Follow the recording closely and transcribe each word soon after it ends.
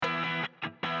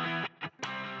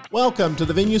Welcome to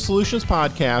the Venue Solutions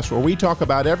Podcast, where we talk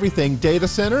about everything data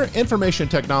center, information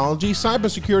technology,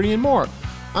 cybersecurity, and more.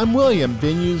 I'm William,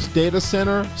 Venue's data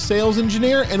center sales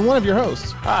engineer and one of your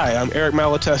hosts. Hi, I'm Eric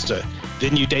Malatesta,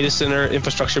 Venue Data Center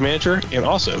Infrastructure Manager and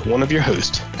also one of your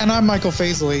hosts. And I'm Michael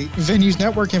Faisley, Venue's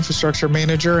Network Infrastructure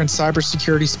Manager and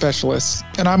Cybersecurity Specialist,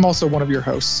 and I'm also one of your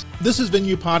hosts. This is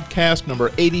Venue Podcast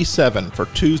number 87 for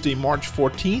Tuesday, March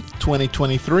 14th,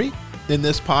 2023. In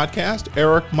this podcast,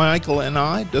 Eric, Michael, and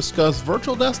I discuss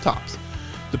virtual desktops,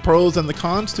 the pros and the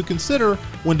cons to consider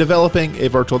when developing a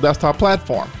virtual desktop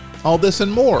platform. All this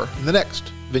and more in the next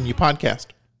Venue Podcast.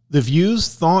 The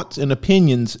views, thoughts, and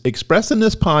opinions expressed in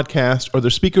this podcast are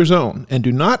the speaker's own and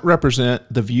do not represent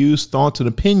the views, thoughts, and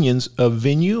opinions of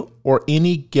Venue or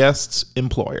any guest's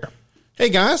employer. Hey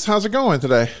guys, how's it going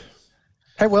today?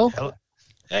 Hey, Will.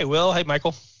 Hey, Will. Hey,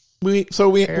 Michael.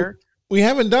 We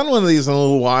haven't done one of these in a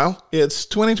little while. It's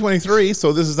 2023,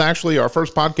 so this is actually our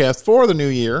first podcast for the new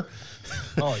year.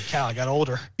 Holy cow, I got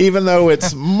older. Even though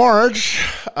it's March,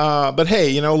 but hey,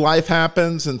 you know, life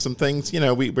happens and some things, you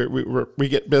know, we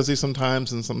get busy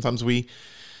sometimes, and sometimes we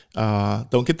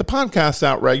don't get the podcasts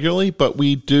out regularly, but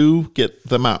we do get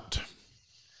them out.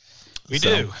 We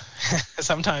do.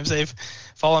 Sometimes they've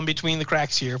fallen between the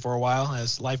cracks here for a while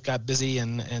as life got busy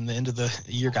and the end of the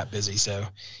year got busy. So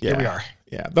here we are.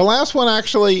 Yeah. The last one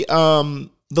actually, the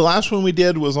last one we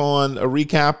did was on a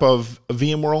recap of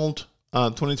VMworld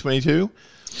 2022.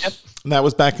 Yep. And that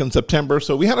was back in September.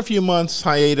 So we had a few months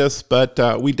hiatus,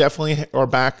 but we definitely are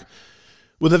back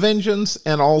with a vengeance,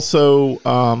 and also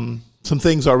some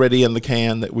things already in the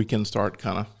can that we can start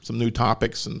kind of some new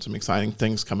topics and some exciting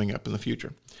things coming up in the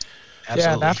future. Absolutely.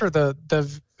 Yeah, and after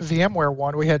the VMware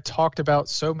one, we had talked about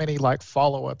so many like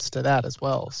follow-ups to that as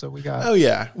well. So we got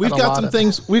we've got some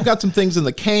things. We've got some things in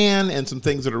the can and some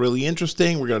things that are really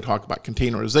interesting. We're going to talk about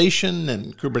containerization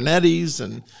and Kubernetes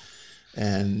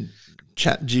and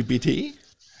ChatGPT.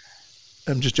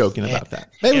 I'm just joking about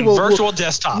that. Maybe virtual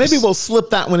desktops. Maybe we'll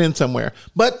slip that one in somewhere.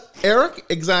 But Eric,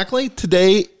 exactly,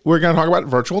 today we're going to talk about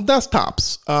virtual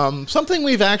desktops. Something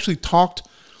we've actually talked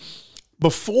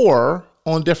before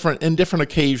on different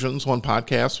occasions on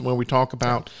podcasts when we talk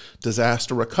about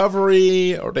disaster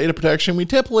recovery or data protection. We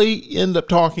typically end up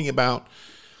talking about,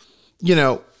 you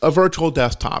know, a virtual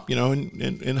desktop, you know,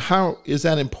 and how is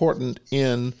that important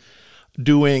in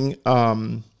doing,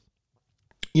 doing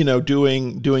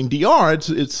DR.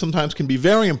 It sometimes can be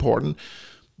very important,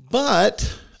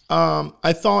 but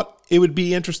I thought it would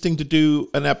be interesting to do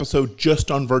an episode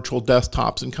just on virtual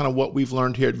desktops and kind of what we've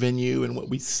learned here at Venue and what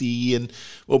we see and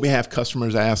what we have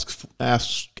customers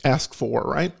ask for,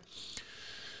 right?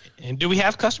 And do we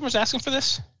have customers asking for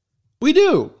this? We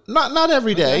do. Not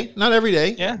every day. Okay. Not every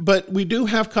day. Yeah. But we do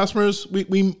have customers.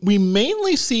 We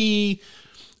mainly see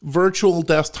virtual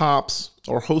desktops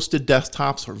or hosted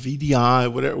desktops or VDI,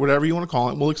 whatever you want to call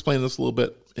it. We'll explain this a little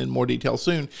bit in more detail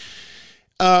soon.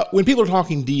 When people are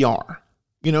talking DR,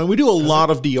 you know, we do a lot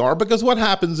of DR because what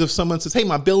happens if someone says, hey,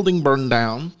 my building burned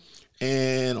down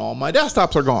and all my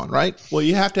desktops are gone, right? Well,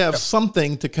 you have to have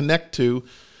something to connect to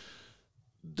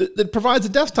that provides a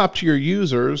desktop to your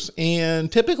users.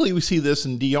 And typically we see this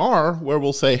in DR where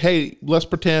we'll say, hey, let's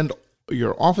pretend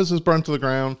your office is burned to the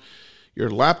ground. Your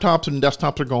laptops and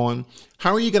desktops are gone.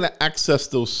 How are you going to access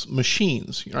those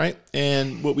machines, right?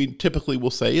 And what we typically will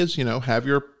say is, you know, have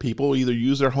your people either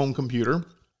use their home computer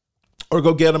or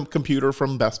go get a computer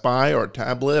from Best Buy or a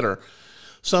tablet or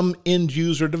some end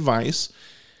user device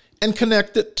and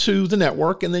connect it to the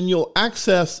network. And then you'll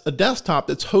access a desktop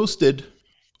that's hosted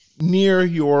near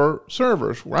your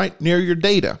servers, right? Near your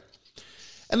data.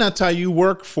 And that's how you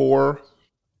work for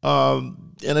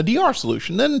in a DR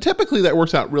solution. Then typically that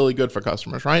works out really good for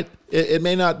customers, right? It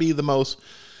may not be the most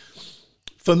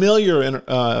familiar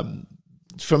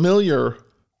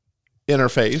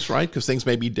interface, right? Because things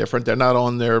may be different. They're not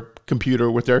on their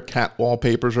computer with their cat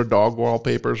wallpapers or dog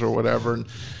wallpapers or whatever, and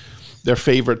their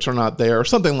favorites are not there or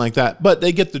something like that, but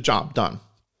they get the job done.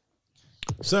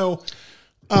 So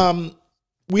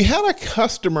we had a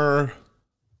customer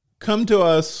come to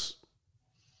us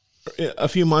a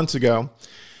few months ago,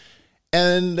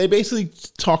 and they basically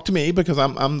talked to me because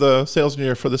I'm the sales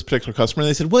engineer for this particular customer. And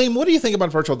they said, William, what do you think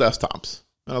about virtual desktops?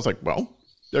 And I was like, well,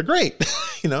 they're great,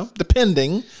 you know,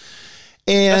 depending.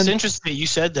 And that's interesting that you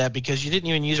said that because you didn't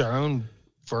even use our own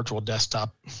virtual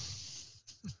desktop.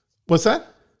 What's that?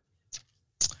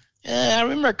 I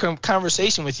remember a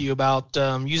conversation with you about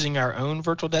using our own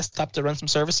virtual desktop to run some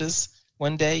services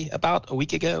one day about a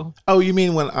week ago. Oh, you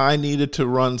mean when I needed to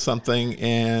run something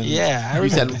and I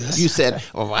remember this. You said,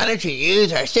 well, why don't you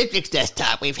use our Citrix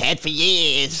desktop we've had for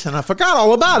years? And I forgot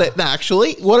all about it,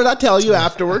 actually. What did I tell you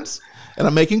afterwards? And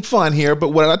I'm making fun here, but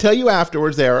what did I tell you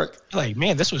afterwards, Eric? Like,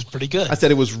 man, this was pretty good. I said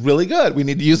it was really good. We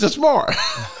need to use this more.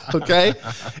 Okay?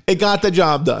 It got the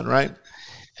job done, right?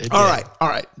 All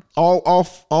right.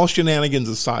 All shenanigans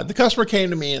aside, the customer came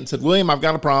to me and said, William, I've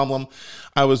got a problem.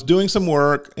 I was doing some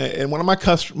work, and one of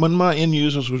my end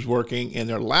users was working, and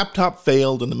their laptop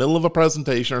failed in the middle of a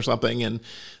presentation or something, and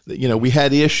we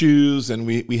had issues, and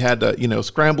we had to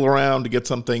scramble around to get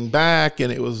something back,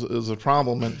 and it was a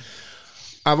problem. And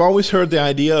I've always heard the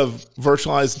idea of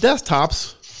virtualized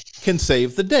desktops can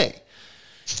save the day.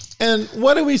 And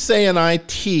what do we say in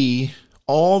IT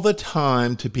all the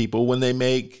time to people when they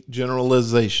make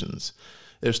generalizations?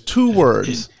 There's two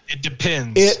words. It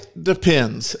depends. It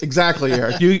depends. Exactly,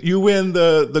 Eric. You win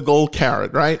the gold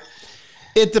carrot, right?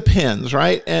 It depends,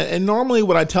 right? And normally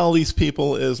what I tell these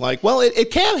people is like, well, it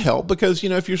can help because,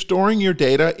 if you're storing your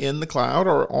data in the cloud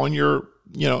or on your,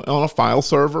 on a file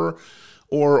server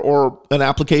or an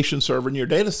application server in your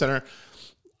data center,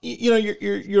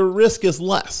 your risk is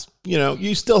less.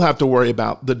 You still have to worry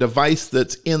about the device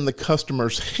that's in the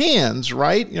customer's hands,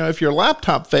 right? If your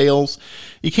laptop fails,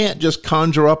 you can't just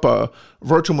conjure up a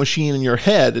virtual machine in your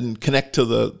head and connect to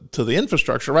the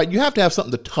infrastructure, right? You have to have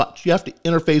something to touch. You have to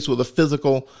interface with a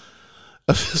physical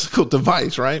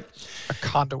device, right? A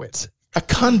conduit. A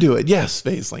conduit, yes,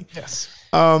 Faisley. Yes.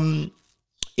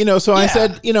 So I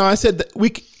said that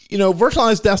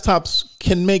virtualized desktops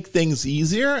can make things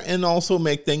easier and also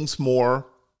make things more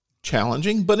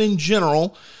challenging, but in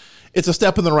general, it's a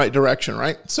step in the right direction,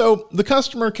 right? So the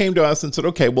customer came to us and said,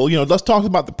 okay, well, let's talk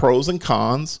about the pros and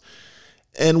cons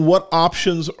and what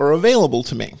options are available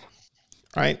to me,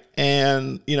 right?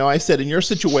 And, I said, in your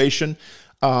situation,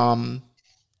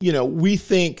 we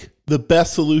think the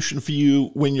best solution for you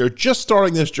when you're just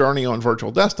starting this journey on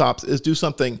virtual desktops is do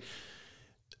something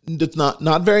that's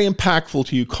not very impactful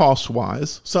to you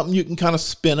cost-wise, something you can kind of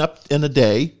spin up in a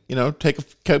day,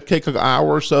 take an hour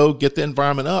or so, get the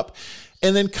environment up,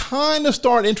 and then kind of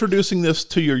start introducing this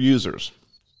to your users.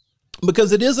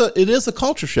 Because it is a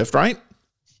culture shift, right?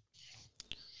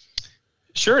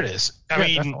 Sure it is. I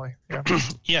mean, definitely. Yeah.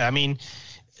 Yeah, I mean,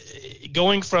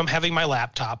 going from having my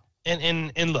laptop,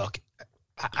 and look,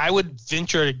 I would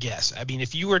venture to guess, I mean,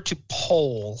 if you were to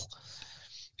poll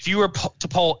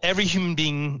every human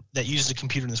being that uses a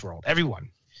computer in this world, everyone,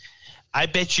 I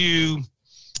bet you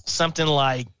something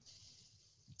like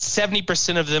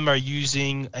 70% of them are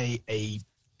using a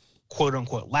quote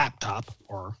unquote laptop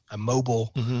or a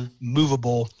mobile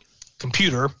movable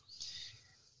computer,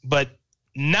 but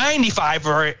 95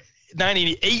 or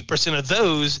 98% of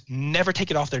those never take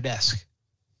it off their desk.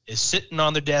 It's sitting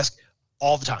on their desk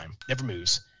all the time, never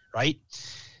moves, right?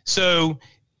 So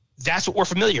that's what we're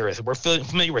familiar with. We're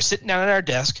familiar. We're sitting down at our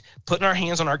desk, putting our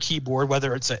hands on our keyboard,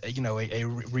 whether it's a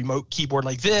remote keyboard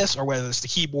like this, or whether it's the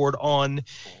keyboard on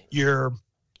your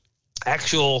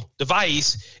actual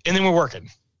device, and then we're working.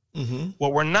 Mm-hmm.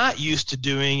 What we're not used to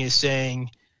doing is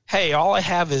saying, "Hey, all I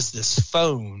have is this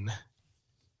phone.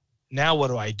 Now what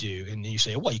do I do?" And then you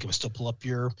say, "Well, you can still pull up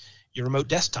your remote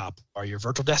desktop or your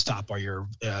virtual desktop or your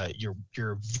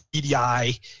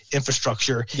VDI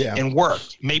infrastructure and work.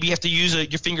 Maybe you have to use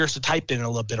your fingers to type in a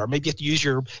little bit, or maybe you have to use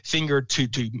your finger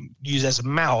to use as a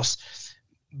mouse,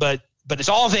 but it's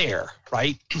all there,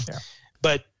 right?" Yeah.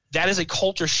 But that is a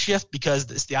culture shift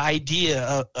because it's the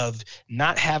idea of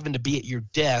not having to be at your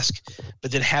desk,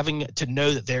 but then having to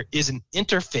know that there is an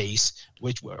interface,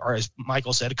 or as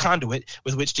Michael said, a conduit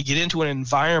with which to get into an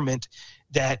environment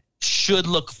that should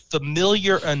look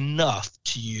familiar enough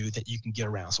to you that you can get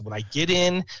around. So when I get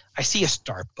in, I see a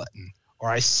start button, or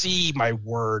I see my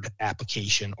Word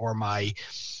application, or my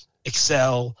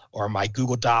Excel, or my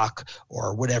Google Doc,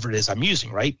 or whatever it is I'm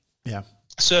using, right? Yeah.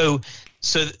 So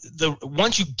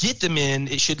once you get them in,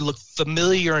 it should look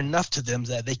familiar enough to them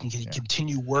that they can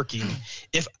continue working.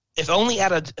 If only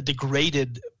at a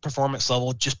degraded performance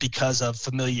level, just because of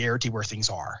familiarity where things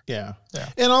are. Yeah.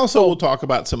 And also we'll talk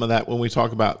about some of that when we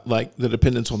talk about like the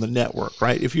dependence on the network,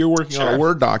 right? If you're working on a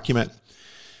Word document,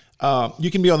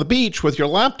 you can be on the beach with your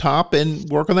laptop and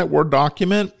work on that Word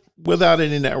document without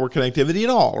any network connectivity at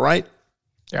all, right?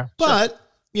 Yeah. But,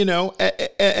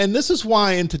 and this is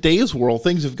why in today's world,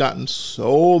 things have gotten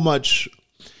so much,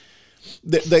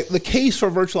 the case for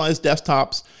virtualized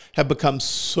desktops have become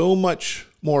so much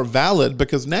more valid,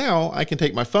 because now I can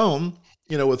take my phone,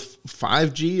 with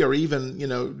 5G or even,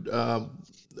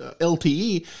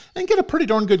 LTE, and get a pretty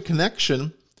darn good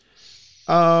connection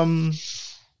on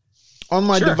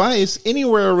my device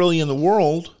anywhere really in the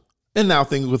world. And now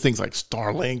with things like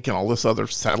Starlink and all this other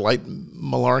satellite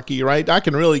malarkey, right? I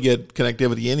can really get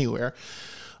connectivity anywhere.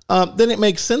 Then it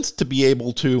makes sense to be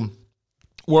able to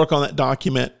work on that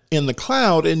document in the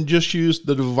cloud and just use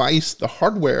the device, the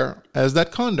hardware, as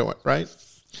that conduit, right?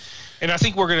 And I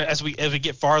think we're gonna, as we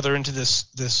get farther into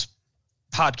this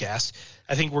podcast,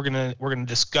 I think we're gonna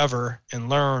discover and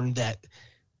learn that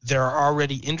there are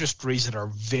already industries that are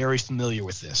very familiar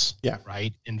with this,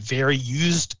 right, and very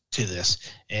used to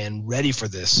this and ready for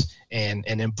this and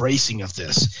embracing of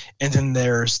this. And then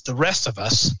there's the rest of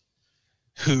us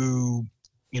who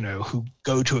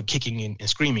go to a kicking and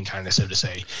screaming kind of, so to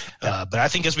say. But I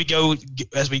think as we go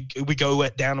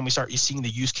down and we start seeing the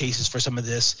use cases for some of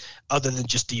this, other than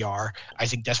just DR, I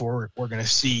think that's where we're going to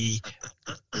see.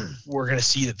 We're going to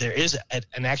see that there is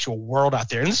an actual world out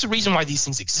there, and this is the reason why these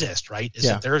things exist, right? Is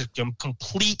that there's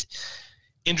complete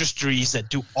industries that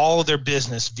do all of their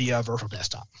business via virtual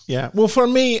desktop. Yeah. Well, for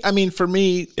me,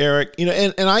 Eric,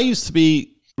 and I used to be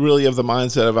really of the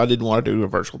mindset of I didn't want to do a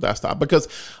virtual desktop because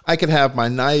I could have my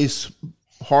nice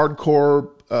hardcore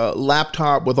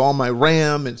laptop with all my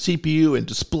RAM and CPU and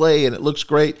display, and it looks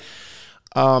great.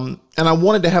 And I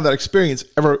wanted to have that experience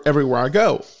everywhere I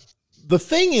go. The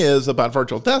thing is about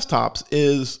virtual desktops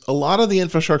is a lot of the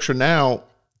infrastructure now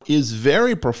is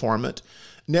very performant.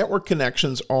 Network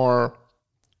connections are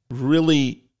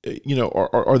really,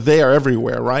 are there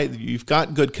everywhere, right? You've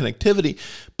got good connectivity.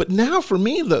 But now for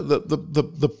me,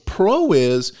 the pro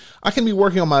is I can be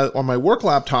working on my work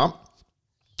laptop,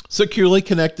 securely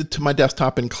connected to my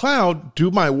desktop in cloud,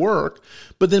 do my work,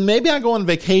 but then maybe I go on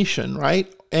vacation,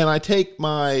 right? And I take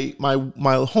my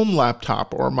home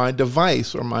laptop or my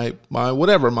device or my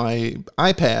whatever, my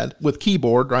iPad with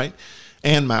keyboard, right?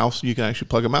 And mouse. You can actually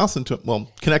plug a mouse into it. Well,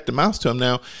 connect a mouse to them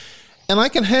now. And I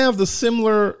can have the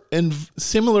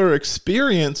similar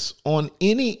experience on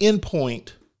any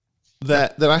endpoint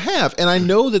that I have. And I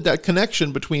know that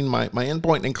connection between my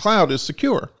endpoint and cloud is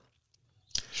secure.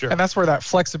 Sure. And that's where that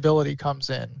flexibility comes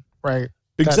in, right?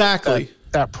 Exactly.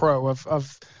 That pro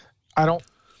of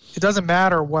it doesn't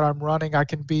matter what I'm running. I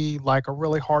can be like a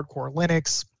really hardcore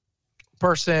Linux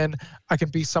person. I can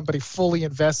be somebody fully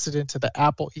invested into the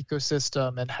Apple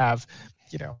ecosystem and have,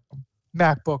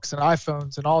 MacBooks and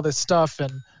iPhones and all this stuff,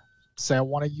 and say I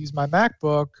want to use my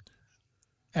MacBook,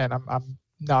 and I'm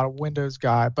not a Windows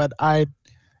guy, but I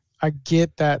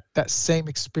get that same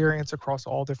experience across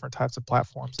all different types of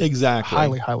platforms.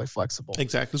 Exactly. Highly flexible.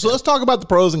 Exactly. So let's talk about the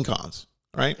pros and cons,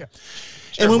 right? Yeah.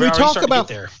 Sure, and when we talk about,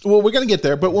 well, we're going to get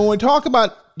there, but when we talk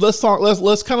about, let's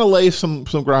kind of lay some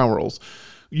ground rules.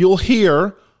 You'll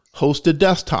hear hosted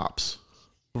desktops,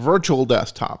 virtual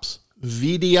desktops,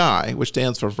 VDI, which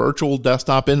stands for Virtual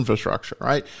Desktop Infrastructure,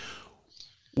 right?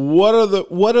 What are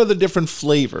the different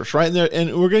flavors, right?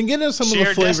 And we're going to get into some of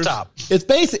the flavors. Desktop. It's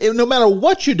basic. No matter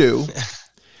what you do,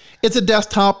 it's a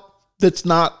desktop that's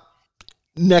not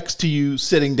next to you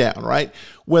sitting down, right?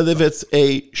 Whether it's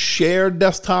a shared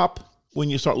desktop, when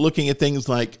you start looking at things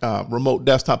like remote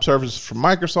desktop services from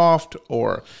Microsoft,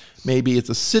 or maybe it's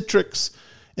a Citrix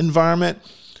environment,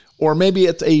 or maybe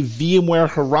it's a VMware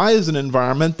Horizon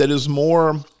environment that is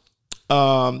more,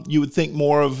 you would think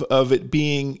more of it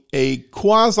being a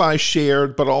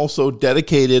quasi-shared but also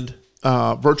dedicated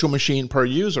virtual machine per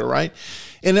user, right?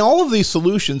 And all of these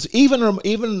solutions, even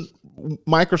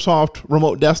Microsoft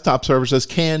remote desktop services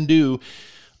can do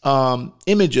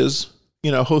images,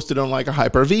 hosted on like a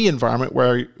Hyper-V environment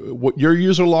where your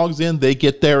user logs in, they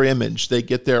get their image, they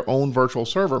get their own virtual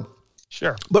server.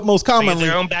 Sure. But most commonly, they get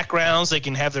their own backgrounds, they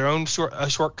can have their own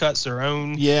shortcuts, their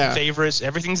own favorites,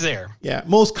 everything's there. Yeah.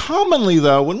 Most commonly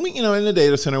though, when we, in the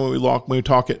data center, when we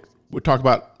talk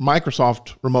about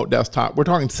Microsoft remote desktop, we're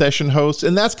talking session hosts,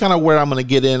 and that's kind of where I'm going to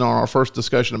get in on our first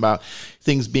discussion about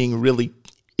things being really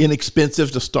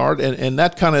inexpensive to start, and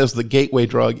that kind of is the gateway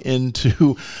drug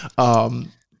into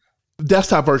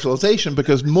desktop virtualization,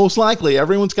 because most likely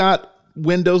everyone's got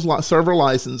Windows server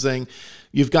licensing.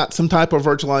 You've got some type of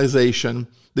virtualization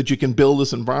that you can build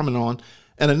this environment on,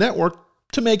 and a network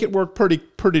to make it work pretty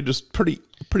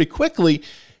quickly.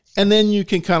 And then you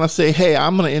can kind of say, hey,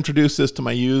 I'm going to introduce this to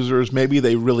my users. Maybe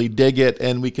they really dig it,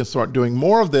 and we can start doing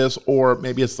more of this. Or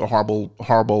maybe it's the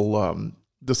horrible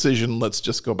decision. Let's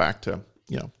just go back to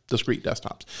discrete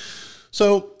desktops.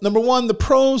 So number one, the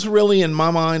pros really in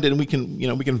my mind, and we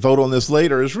can vote on this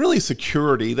later, is really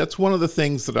security. That's one of the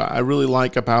things that I really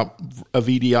like about a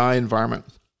VDI environment.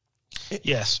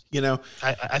 Yes.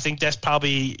 I think that's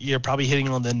you're probably hitting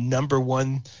on the number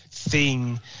one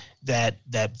thing that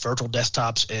virtual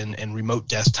desktops and remote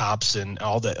desktops and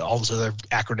all those other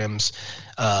acronyms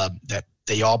that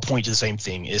they all point to the same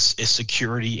thing is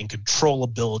security and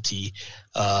controllability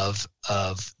of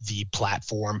the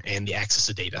platform and the access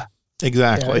to data.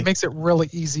 Exactly. Yeah, it makes it really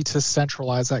easy to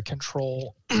centralize that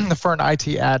control for an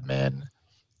IT admin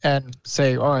and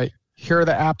say, all right, here are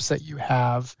the apps that you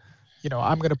have.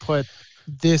 I'm going to put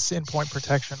this endpoint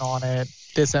protection on it,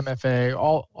 this MFA,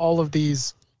 all of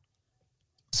these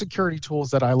security tools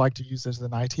that I like to use as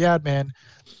an IT admin.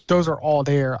 Those are all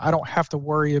there. I don't have to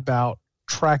worry about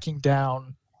tracking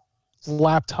down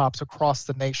laptops across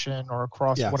the nation or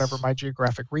across whatever my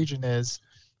geographic region is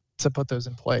to put those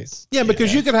in place. Yeah,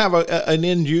 because you could have an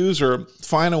end user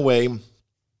find a way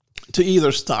to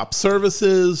either stop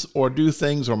services or do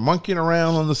things or monkeying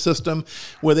around on the system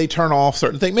where they turn off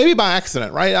certain things, maybe by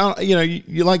accident, right?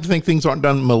 You like to think things aren't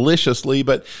done maliciously,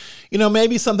 but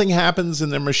maybe something happens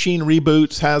and their machine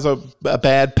reboots, has a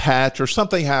bad patch, or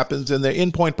something happens and their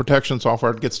endpoint protection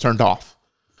software gets turned off.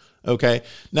 Okay.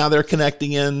 Now they're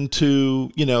connecting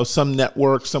into, some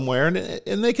network somewhere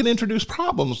and they can introduce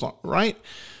problems, right?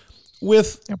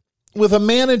 With a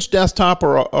managed desktop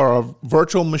or a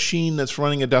virtual machine that's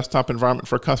running a desktop environment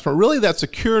for a customer, really that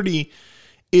security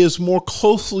is more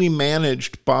closely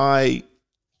managed by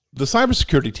the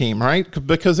cybersecurity team, right?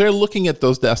 Because they're looking at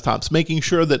those desktops, making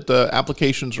sure that the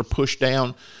applications are pushed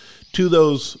down to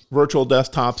those virtual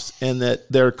desktops and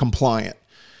that they're compliant.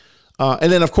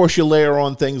 And then, of course, you layer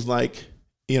on things like,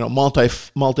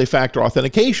 multi-factor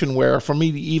authentication, where for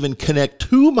me to even connect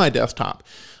to my desktop,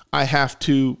 I have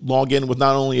to log in with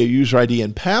not only a user ID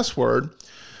and password,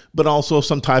 but also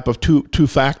some type of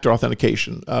two-factor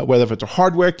authentication, whether it's a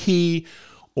hardware key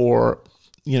or,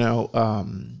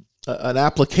 an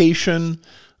application,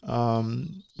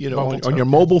 on your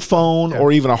mobile phone,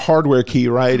 or even a hardware key,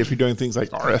 right? If you're doing things like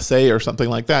RSA or something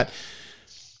like that.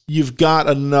 You've got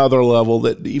another level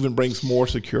that even brings more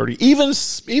security, even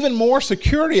more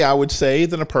security, I would say,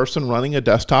 than a person running a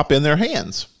desktop in their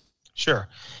hands. Sure.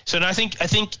 So I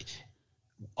think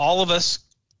all of us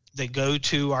that go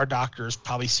to our doctors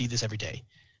probably see this every day.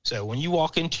 So when you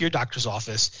walk into your doctor's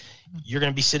office, you're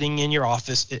going to be sitting in your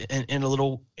office in a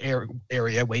little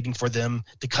area waiting for them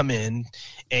to come in,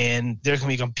 and there's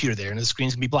going to be a computer there, and the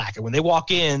screen's going to be black. And when they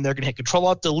walk in, they're going to hit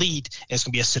Control-Alt-Delete, and it's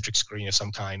going to be a Citrix screen of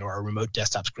some kind or a remote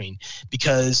desktop screen,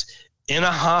 because in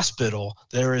a hospital,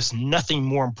 there is nothing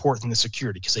more important than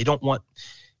security, because they don't want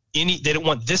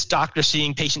this doctor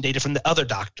seeing patient data from the other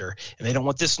doctor, and they don't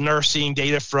want this nurse seeing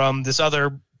data from this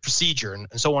other procedure, and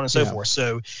so on and so forth.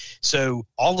 So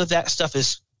all of that stuff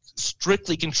is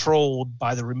strictly controlled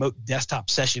by the remote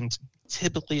desktop sessions.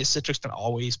 Typically it's Citrix, not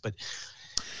always,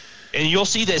 and you'll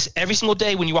see this every single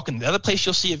day when you walk in. The other place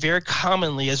you'll see it very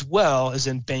commonly as well as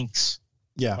in banks.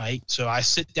 Yeah. Right. So I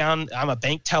sit down, I'm a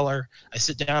bank teller. I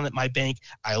sit down at my bank,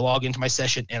 I log into my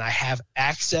session, and I have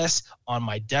access on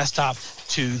my desktop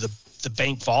to the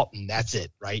bank vault, and that's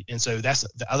it, right? And so that's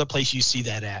the other place you see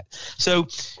that at. So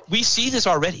we see this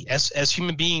already as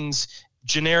human beings,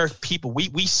 generic people.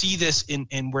 We see this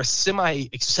and we're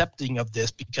semi-accepting of this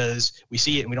because we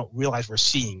see it and we don't realize we're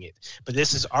seeing it. But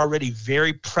this is already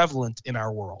very prevalent in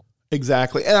our world.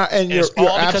 Exactly, and you're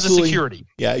all because absolutely, of security.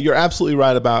 Yeah, you're absolutely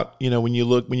right about when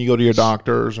you go to your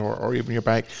doctors or even your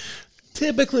bank.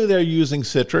 Typically, they're using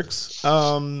Citrix,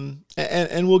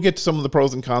 and we'll get to some of the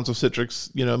pros and cons of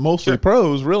Citrix. Mostly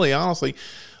pros, really, honestly.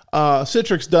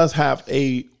 Citrix does have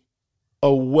a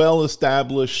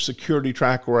well-established security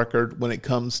track record when it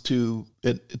comes to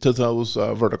those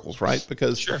verticals, right?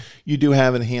 Because you do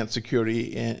have enhanced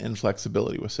security and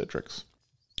flexibility with Citrix.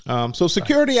 So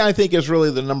security, I think, is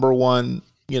really the number one,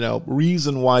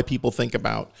 reason why people think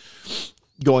about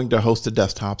going to hosted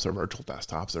desktops or virtual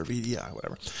desktops or VDI,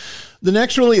 whatever. The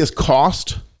next really is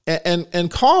cost,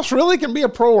 and cost really can be a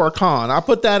pro or a con. I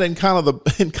put that in kind of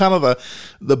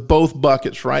the both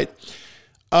buckets, right?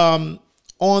 On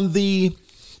the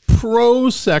pro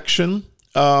section,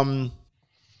 cost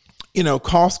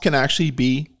can actually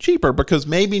be cheaper because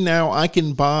maybe now I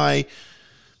can buy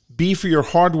beefier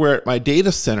hardware at my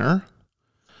data center,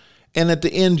 and at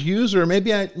the end user,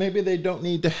 maybe they don't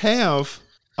need to have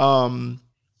a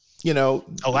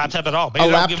laptop at all. Maybe a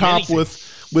laptop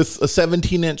with a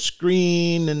 17-inch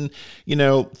screen and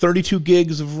 32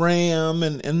 gigs of RAM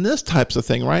and this types of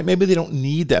thing, right? Maybe they don't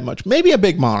need that much. Maybe a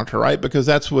big monitor, right? Because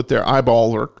that's what their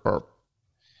eyeballs are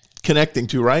connecting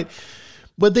to, right?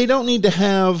 But they don't need to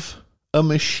have a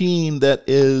machine that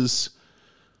is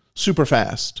super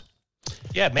fast.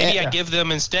 Yeah, maybe I give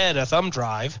them instead a thumb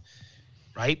drive,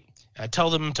 right? I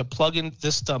tell them to plug in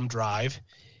this thumb drive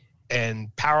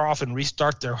and power off and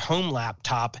restart their home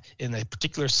laptop in a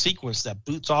particular sequence that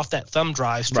boots off that thumb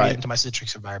drive straight into my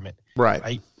Citrix environment.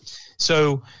 Right.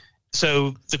 So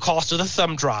the cost of the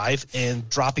thumb drive and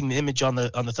dropping the image on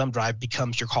the thumb drive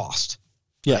becomes your cost.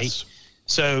 Yes. Right?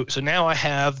 So now I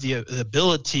have the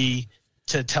ability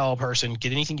to tell a person,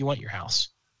 get anything you want in your house.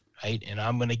 Right? And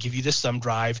I'm going to give you this thumb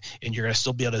drive, and you're going to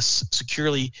still be able to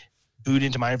securely boot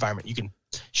into my environment. You can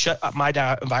shut up my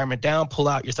environment down, pull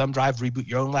out your thumb drive, reboot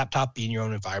your own laptop, be in your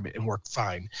own environment, and work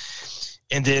fine.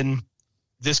 And then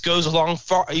this goes along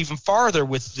even farther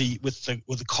with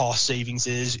the cost savings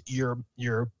is your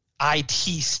IT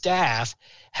staff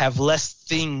have less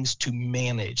things to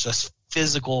manage, less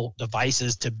physical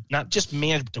devices to not just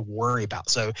manage, but to worry about.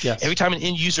 So every time an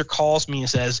end user calls me and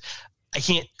says, I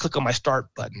can't click on my start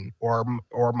button or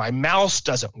my mouse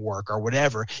doesn't work or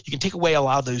whatever, you can take away a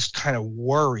lot of those kind of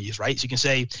worries, right? So you can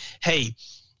say, hey,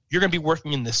 you're going to be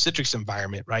working in the Citrix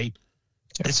environment, right?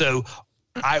 And so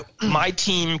my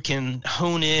team can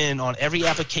hone in on every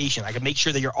application. I can make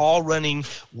sure that you're all running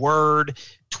Word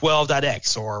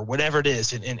 12.x or whatever it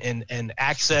is, and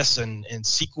Access and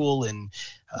SQL and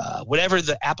whatever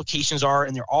the applications are,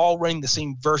 and they're all running the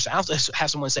same version. I'll have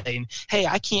someone saying, hey,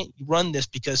 I can't run this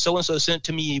because so-and-so sent it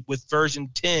to me with version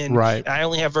 10, right, and I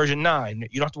only have version 9.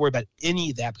 You don't have to worry about any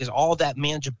of that because all of that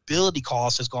manageability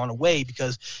cost has gone away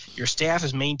because your staff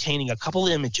is maintaining a couple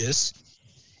of images.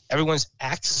 Everyone's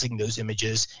accessing those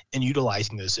images and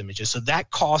utilizing those images. So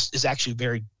that cost is actually a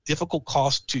very difficult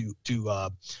cost to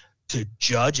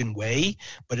judge and weigh,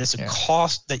 but it's a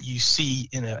cost that you see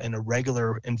in a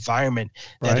regular environment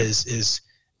that is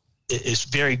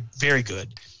very, very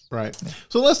good. Right.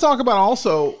 So let's talk about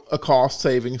also a cost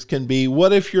savings can be,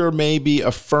 what if you're maybe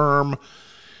a firm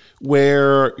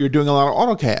where you're doing a lot of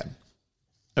AutoCAD,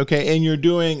 okay, and you're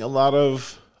doing a lot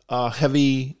of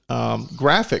heavy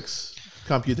graphics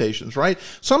computations, right?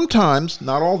 Sometimes,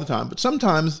 not all the time, but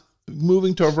sometimes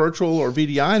moving to a virtual or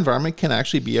VDI environment can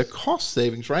actually be a cost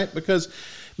savings, right? Because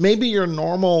maybe your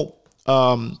normal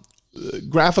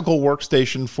graphical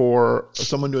workstation for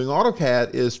someone doing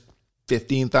AutoCAD is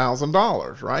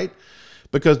 $15,000, right?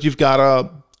 Because you've got a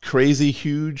crazy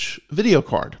huge video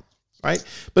card, right?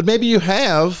 But maybe you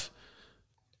have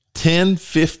 10,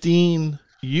 15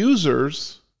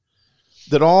 users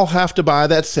that all have to buy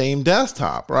that same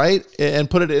desktop, right? And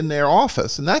put it in their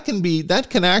office. And that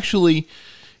can actually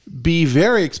be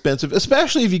very expensive,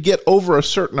 especially if you get over a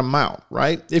certain amount,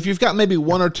 right? If you've got maybe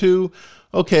one or two,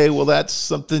 okay, well, that's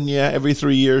something, every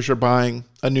 3 years you're buying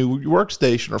a new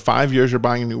workstation, or 5 years you're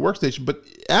buying a new workstation. But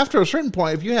after a certain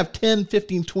point, if you have 10,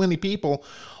 15, 20 people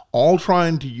all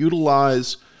trying to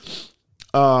utilize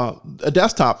a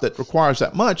desktop that requires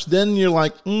that much, then you're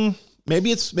like, maybe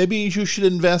you should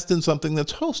invest in something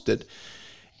that's hosted.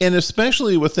 And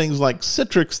especially with things like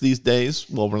Citrix these days,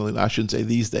 well, really, I shouldn't say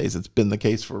these days, it's been the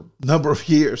case for a number of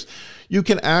years, you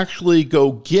can actually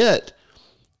go get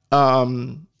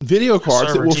video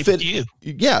cards that will GPU.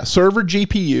 fit, server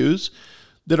GPUs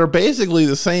that are basically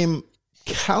the same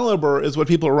caliber as what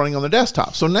people are running on their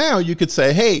desktop. So now you could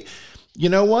say, hey, you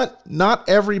know what? Not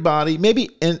everybody, maybe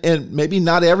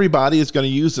not everybody is going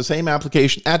to use the same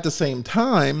application at the same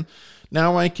time.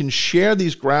 Now I can share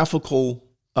these graphical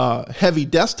heavy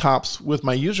desktops with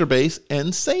my user base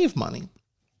and save money.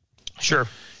 Sure.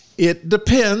 It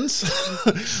depends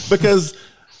because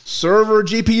server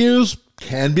GPUs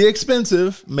can be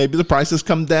expensive. Maybe the prices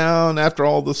come down after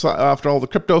all the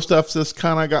crypto stuff's just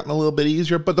kind of gotten a little bit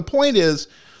easier. But the point is,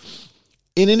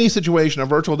 in any situation, a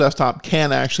virtual desktop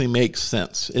can actually make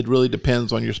sense. It really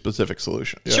depends on your specific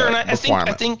solution. Sure, and I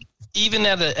think even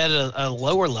at a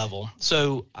lower level.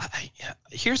 So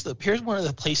here's one of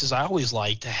the places I always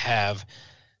like to have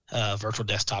virtual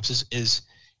desktops is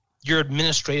your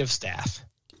administrative staff.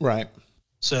 Right.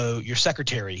 So your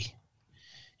secretary,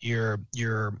 your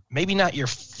maybe not your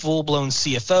full blown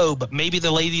CFO, but maybe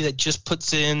the lady that just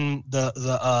puts in the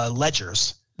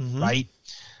ledgers, right?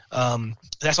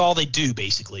 That's all they do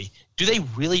basically. Do they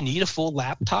really need a full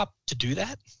laptop to do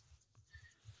that?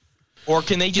 Or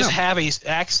can they just have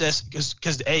access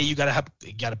because you got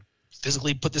to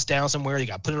physically put this down somewhere. You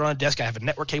got to put it on a desk. I have a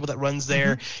network cable that runs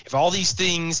there. If all these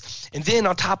things, and then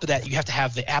on top of that, you have to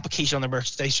have the application on the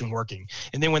workstation working.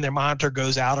 And then when their monitor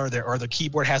goes out or the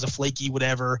keyboard has a flaky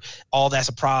whatever, all that's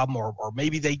a problem. Or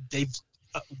maybe they've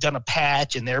done a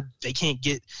patch and they can't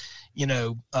get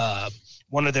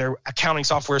one of their accounting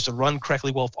softwares to run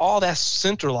correctly. Well, if all that's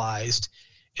centralized.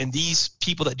 And these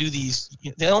people that do these,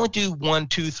 they only do 1,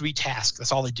 2, 3 tasks.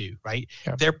 That's all they do, right?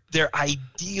 Yeah. They're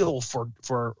ideal for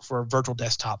virtual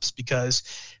desktops because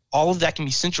all of that can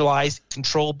be centralized,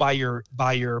 controlled by your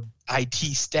IT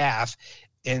staff,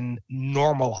 and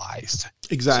normalized.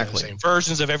 Exactly. So same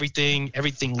versions of everything.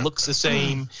 Everything looks the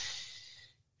same,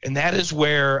 and that is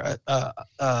where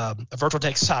a virtual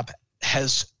desktop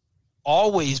has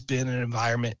always been an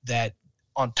environment that,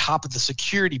 on top of the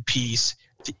security piece,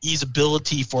 the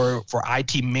easeability for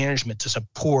IT management to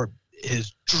support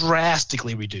is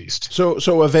drastically reduced.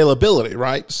 So availability,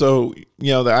 right? So,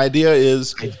 the idea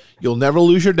is you'll never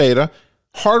lose your data.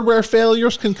 Hardware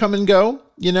failures can come and go.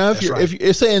 If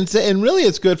you're saying, and really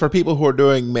it's good for people who are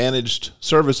doing managed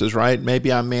services, right?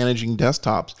 Maybe I'm managing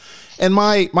desktops and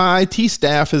my IT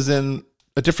staff is in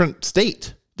a different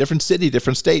state, different city,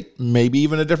 different state, maybe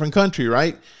even a different country,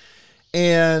 right?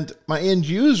 And my end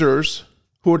users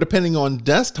who are depending on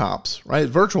desktops, right?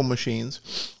 Virtual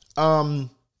machines, or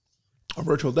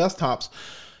virtual desktops,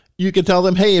 you can tell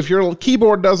them, hey, if your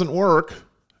keyboard doesn't work,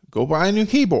 go buy a new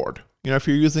keyboard. If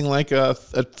you're using like a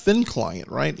thin client,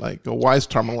 right? Like a Wise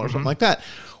Terminal or something like that.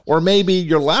 Or maybe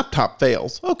your laptop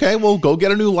fails. Okay, well, go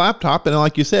get a new laptop. And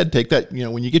like you said, take that,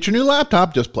 when you get your new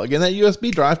laptop, just plug in that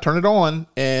USB drive, turn it on,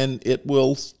 and it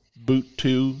will boot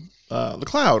to the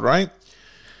cloud, right?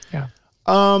 Yeah.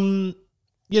 So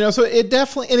it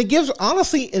definitely, and it gives,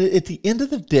 honestly, at the end of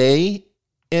the day,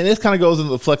 and this kind of goes into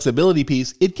the flexibility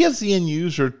piece, it gives the end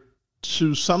user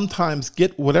to sometimes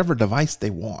get whatever device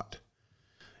they want.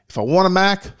 If I want a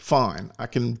Mac, fine. I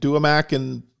can do a Mac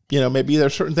and, maybe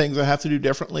there's certain things I have to do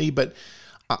differently, but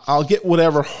I'll get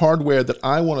whatever hardware that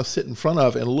I want to sit in front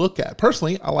of and look at.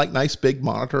 Personally, I like nice big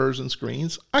monitors and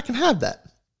screens. I can have that,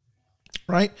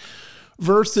 right?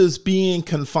 Versus being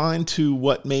confined to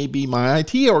what maybe my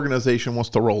IT organization wants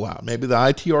to roll out. Maybe the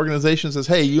IT organization says,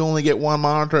 hey, you only get one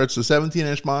monitor. It's a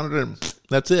 17-inch monitor, and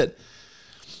that's it.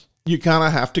 You kind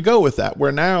of have to go with that.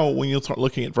 Where now, when you start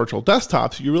looking at virtual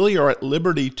desktops, you really are at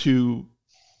liberty to,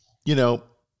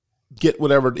 get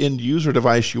whatever end user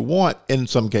device you want in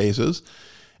some cases.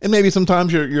 And maybe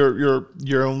sometimes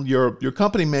your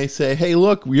company may say, hey,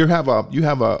 look, you have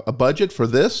a budget for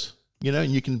this,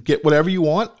 and you can get whatever you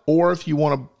want. Or if you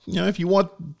want if you want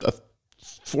a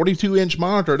 42-inch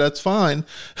monitor, that's fine.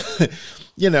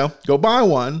 Go buy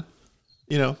one.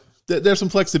 There's some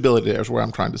flexibility there is what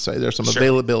I'm trying to say. There's some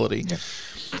availability.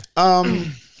 Yeah.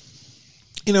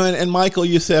 And Michael,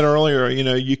 you said earlier,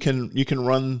 you can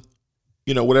run,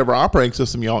 whatever operating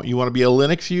system you want. You want to be a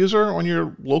Linux user on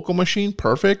your local machine?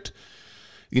 Perfect.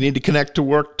 You need to connect to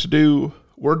work to do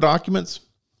Word documents?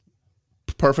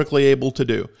 Perfectly able to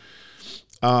do.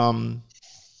 So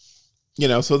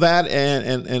that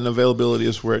and availability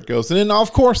is where it goes. And then,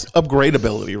 of course,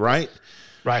 upgradability, right?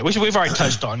 Right, which we've already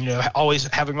touched on. Always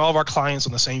having all of our clients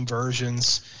on the same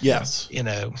versions. Yes.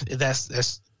 That's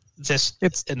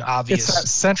it's an obvious. It's that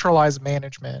centralized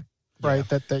management, right?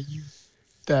 Yeah.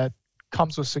 That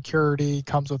comes with security,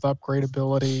 comes with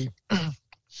upgradability.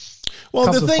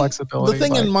 Well, the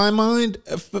thing in my mind,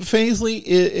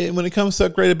 Faisley, when it comes to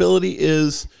upgradability,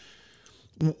 is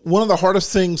one of the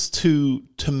hardest things to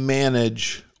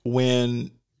manage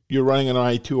when you're running an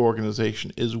IT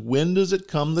organization is when does it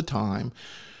come the time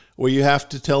where you have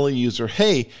to tell a user,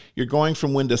 hey, you're going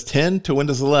from Windows 10 to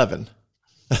Windows 11,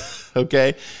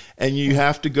 okay? And you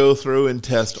have to go through and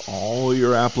test all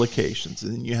your applications,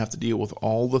 and you have to deal with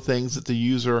all the things that the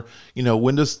user,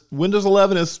 Windows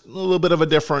 11 is a little bit of a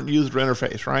different user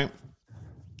interface, right?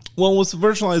 Well, with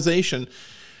virtualization,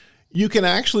 you can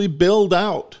actually build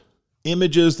out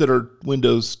images that are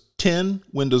Windows 10,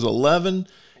 Windows 11.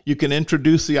 You can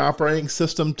introduce the operating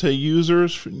system to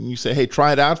users. You say, hey,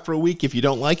 try it out for a week. If you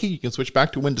don't like it, you can switch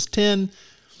back to Windows 10.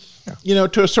 Yeah.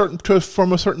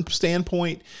 From a certain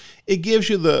standpoint, it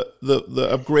gives you the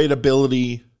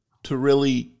upgradability to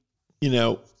really,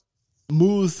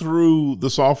 move through the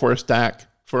software stack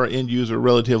for an end user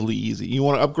relatively easy. You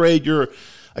want to upgrade your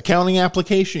accounting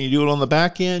application, you do it on the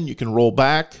back end, you can roll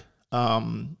back.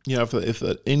 If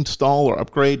the install or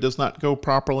upgrade does not go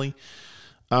properly.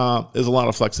 There's a lot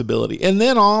of flexibility. And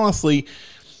then honestly,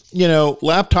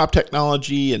 laptop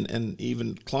technology and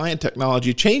even client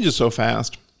technology changes so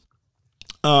fast.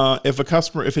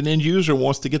 If an end user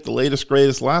wants to get the latest,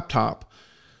 greatest laptop,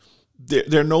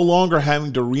 they're no longer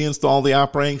having to reinstall the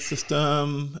operating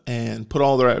system and put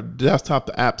all their desktop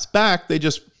apps back. They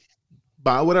just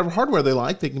buy whatever hardware they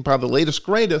like. They can buy the latest,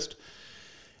 greatest,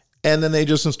 and then they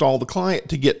just install the client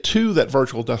to get to that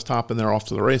virtual desktop, and they're off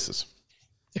to the races.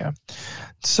 Yeah.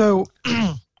 So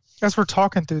as we're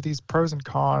talking through these pros and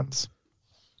cons,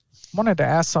 I wanted to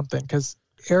ask something because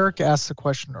Eric asked the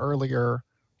question earlier,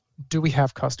 do we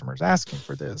have customers asking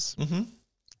for this? Mm-hmm.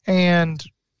 And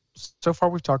so far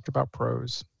we've talked about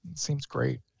pros. It seems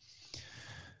great.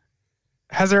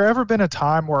 Has there ever been a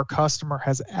time where a customer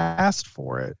has asked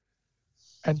for it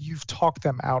and you've talked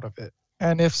them out of it?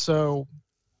 And if so,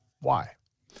 why?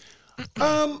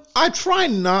 I try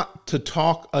not to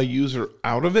talk a user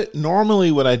out of it.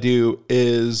 Normally what I do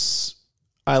is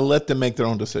I let them make their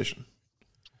own decision.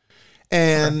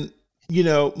 And,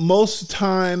 most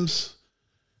times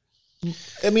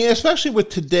I mean, especially with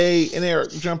today, and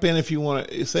Eric, jump in if you want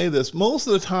to say this. Most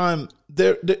of the time,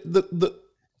 the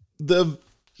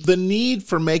need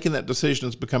for making that decision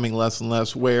is becoming less and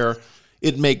less, where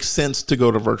it makes sense to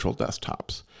go to virtual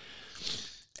desktops.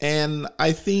 And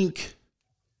I think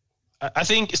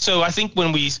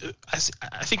when we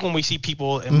see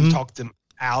people and we talk them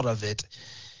out of it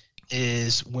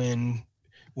is when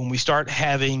we start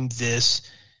having this.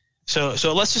 So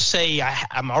let's just say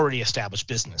I'm already established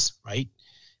business, right?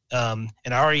 And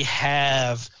I already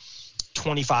have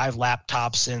 25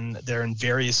 laptops and they're in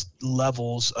various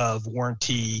levels of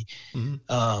warranty. And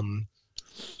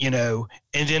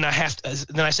then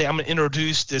I say I'm going to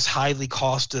introduce this highly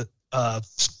costed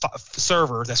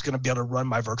server that's going to be able to run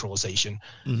my virtualization,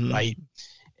 right?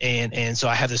 And so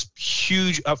I have this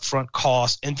huge upfront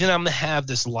cost, and then I'm going to have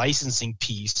this licensing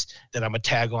piece that I'm going to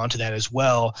tag onto that as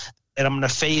well. And I'm going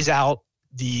to phase out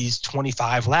these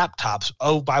 25 laptops.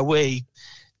 Oh, by the way,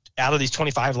 out of these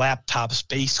 25 laptops,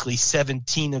 basically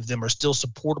 17 of them are still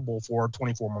supportable for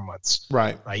 24 more months.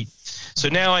 Right. So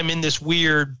now I'm in this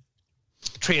weird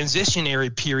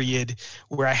transitionary period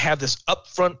where I have this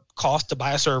upfront cost to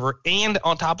buy a server, and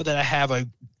on top of that, I have a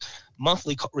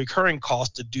monthly recurring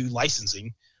cost to do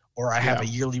licensing, or I have a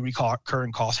yearly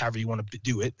recurring cost, however you want to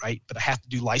do it, right? But I have to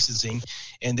do licensing,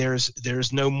 and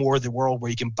there's no more the world where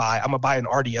you can buy. I'm gonna buy an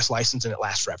RDS license and it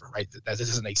lasts forever, right? That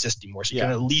doesn't exist anymore. So you're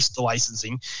gonna lease the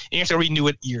licensing, and you have to renew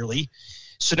it yearly.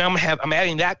 So now I'm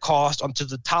adding that cost onto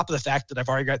the top of the fact that I've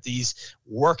already got these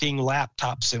working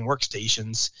laptops and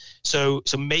workstations. So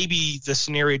maybe the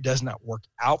scenario does not work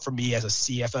out for me as a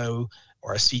CFO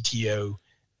or a CTO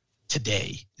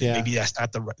today. Maybe that's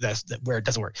not where it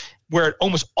doesn't work. Where it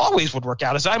almost always would work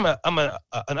out is I'm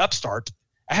an upstart.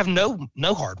 I have no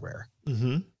hardware.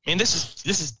 And this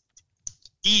is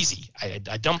easy.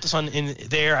 I dump this in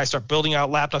there. I start building out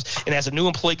laptops, and as a new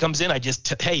employee comes in, I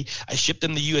just I ship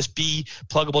them the USB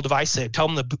pluggable device. Tell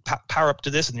them to power up to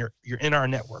this, and you're in our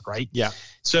network, right? Yeah.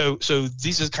 So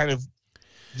these are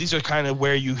kind of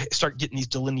where you start getting these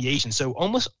delineations. So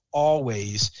almost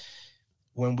always,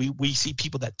 when we see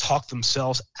people that talk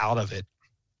themselves out of it,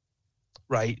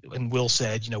 right? And Will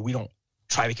said, we don't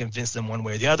try to convince them one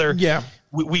way or the other. Yeah.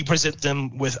 We present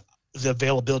them with the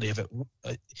availability of it.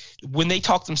 When they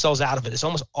talk themselves out of it, it's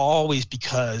almost always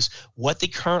because what they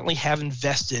currently have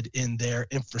invested in their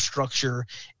infrastructure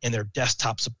and their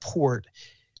desktop support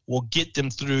will get them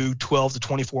through 12 to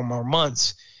 24 more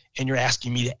months. And you're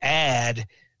asking me to add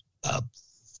a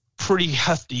pretty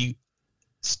hefty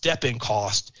step-in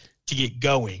cost to get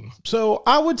going. So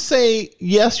I would say,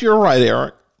 yes, you're right,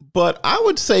 Eric. But I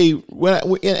would say,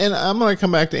 and I'm going to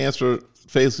come back to answer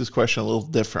Faisley's question a little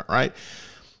different, right?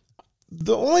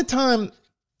 The only time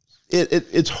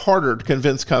it's harder to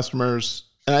convince customers,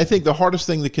 and I think the hardest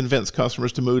thing to convince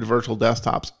customers to move to virtual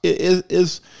desktops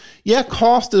is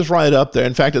cost is right up there.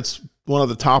 In fact, it's one of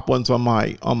the top ones on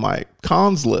my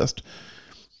cons list.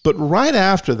 But right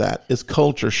after that is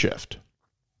culture shift.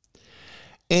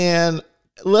 And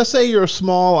let's say you're a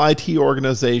small IT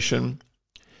organization,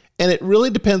 and it really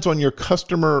depends on your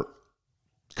customer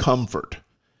comfort.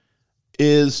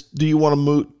 Do you want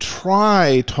to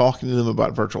try talking to them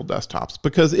about virtual desktops?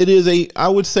 Because it is I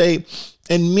would say,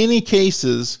 in many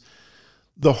cases,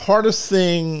 the hardest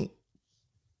thing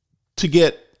to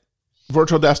get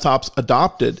virtual desktops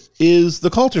adopted is the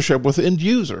culture shift with end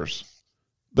users.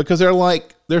 Because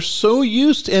they're so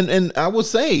used to, and I would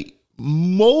say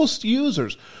most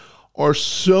users are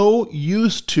so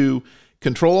used to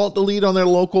Control-Alt-Delete on their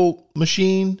local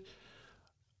machine,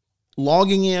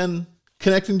 logging in,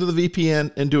 connecting to the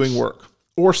VPN and doing work,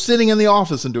 or sitting in the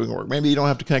office and doing work. Maybe you don't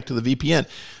have to connect to the VPN,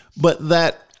 but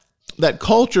that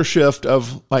culture shift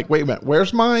of wait a minute,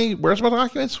 where's my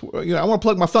documents? I want to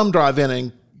plug my thumb drive in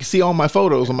and see all my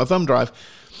photos on my thumb drive.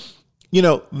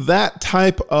 That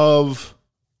type of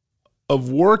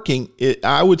working,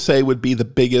 I would say, would be the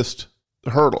biggest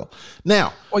hurdle.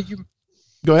 Now,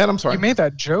 go ahead. I'm sorry. You made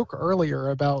that joke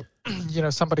earlier about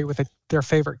somebody with their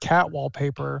favorite cat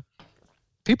wallpaper.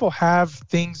 People have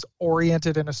things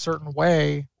oriented in a certain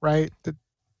way, right? The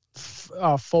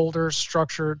folders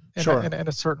structured in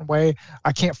a certain way.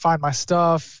 I can't find my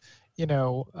stuff.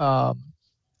 I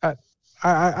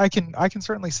can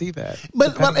certainly see that.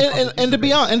 But to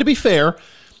be honest, and to be fair,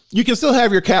 you can still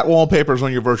have your cat wallpapers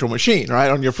on your virtual machine, right?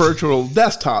 On your virtual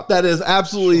desktop. That is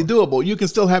absolutely doable. You can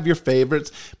still have your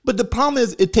favorites, but the problem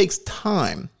is it takes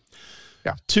time.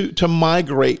 To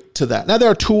migrate to that. Now, there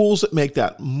are tools that make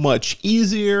that much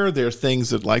easier. There are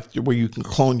things that where you can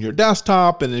clone your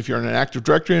desktop, and if you're in an Active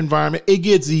Directory environment, it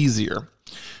gets easier.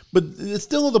 But it's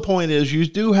still, the point is you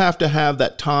do have to have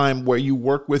that time where you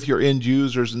work with your end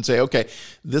users and say, okay,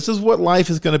 this is what life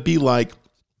is going to be like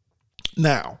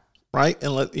now, right?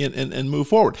 And move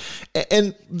forward.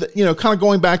 And kind of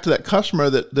going back to that customer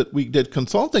that we did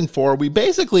consulting for,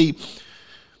 they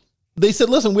said,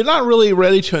 listen, we're not really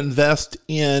ready to invest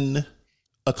in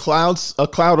a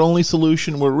cloud only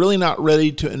solution. We're really not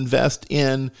ready to invest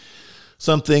in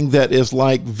something that is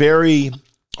like very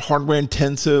hardware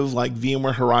intensive, like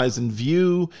VMware Horizon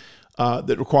View,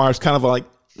 that requires kind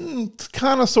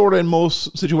of sort of in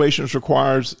most situations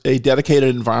requires a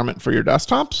dedicated environment for your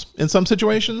desktops. In some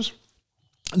situations,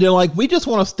 they're like, we just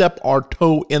want to step our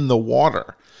toe in the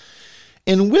water.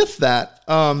 And with that,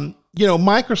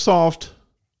 Microsoft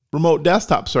Remote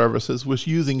Desktop Services was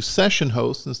using session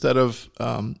hosts instead of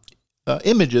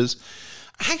images.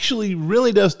 Actually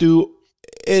really does do,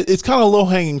 it's kind of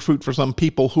low-hanging fruit for some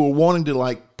people who are wanting to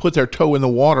like put their toe in the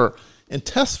water and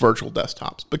test virtual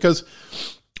desktops, because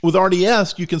with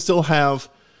RDS you can still have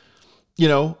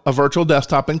a virtual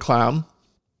desktop in cloud,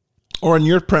 or in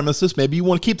your premises. Maybe you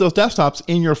want to keep those desktops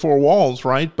in your four walls,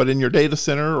 right? But in your data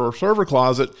center or server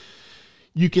closet,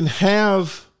 you can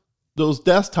have those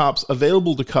desktops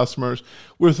available to customers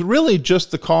with really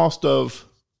just the cost of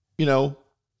 2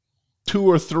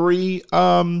 or 3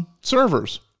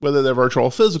 servers. Whether they're virtual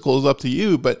or physical is up to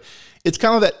you, but it's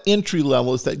kind of that entry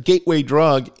level. It's that gateway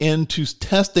drug into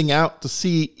testing out to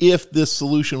see if this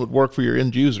solution would work for your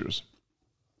end users.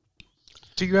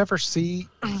 Do you ever see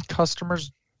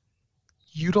customers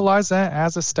utilize that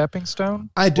as a stepping stone?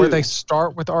 I do. Where they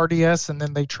start with RDS and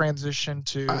then they transition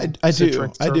to I do.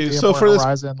 VMware So for this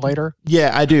Horizon later?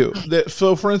 Yeah, I do.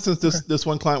 So for instance, this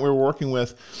one client we were working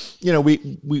with,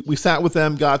 we sat with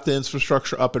them, got the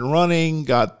infrastructure up and running,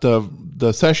 got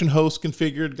the session host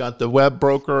configured, got the web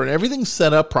broker, and everything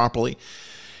set up properly.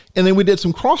 And then we did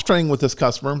some cross-training with this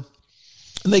customer.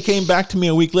 And they came back to me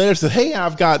a week later and said, hey,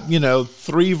 I've got,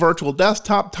 3 virtual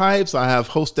desktop types. I have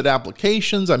hosted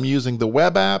applications. I'm using the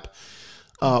web app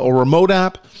or remote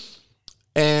app.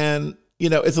 And,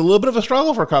 it's a little bit of a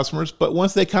struggle for customers, but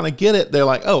once they kind of get it, they're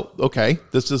like, oh, okay,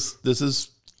 this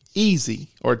is easy,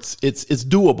 or it's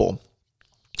doable.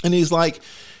 And he's like,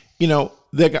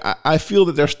 I feel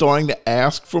that they're starting to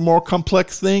ask for more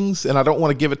complex things, and I don't want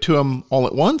to give it to them all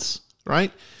at once,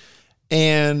 right?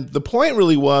 And the point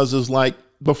really is like,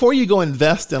 before you go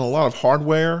invest in a lot of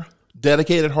hardware,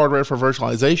 dedicated hardware for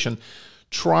virtualization,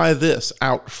 try this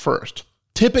out first.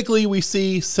 Typically, we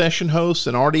see session hosts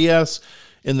and RDS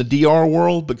in the DR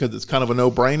world because it's kind of a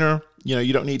no-brainer.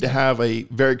 You don't need to have a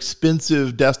very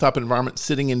expensive desktop environment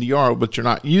sitting in DR, but you're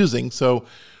not using. So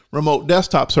remote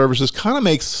desktop services kind of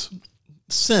makes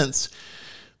sense.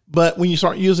 But when you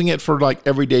start using it for like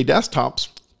everyday desktops,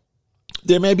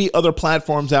 there may be other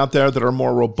platforms out there that are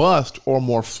more robust or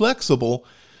more flexible,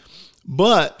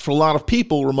 but for a lot of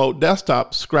people, remote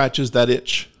desktop scratches that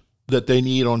itch that they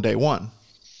need on day one.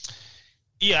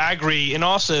 Yeah, I agree. And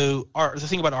also, the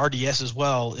thing about RDS as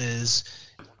well is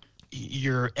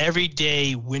your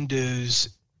everyday Windows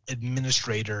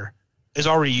administrator is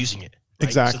already using it. Right?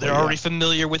 Exactly. So they're already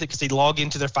familiar with it because they log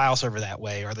into their file server that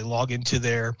way, or they log into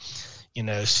their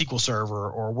SQL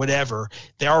Server or whatever.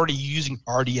 They're already using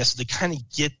RDS. So they kind of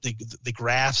get the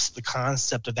grasp, the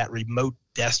concept of that remote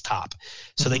desktop.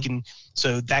 So they can,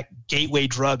 so that gateway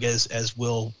drug, as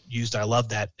Will used, I love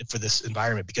that for this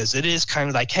environment, because it is kind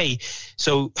of like, hey,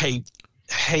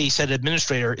 said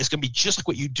administrator, it's going to be just like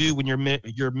what you do when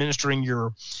you're administering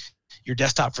your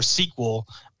desktop for SQL,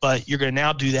 but you're going to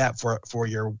now do that for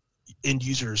your end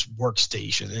user's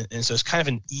workstation. And so it's kind of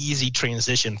an easy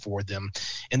transition for them,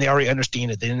 and they already understand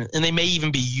it. And they may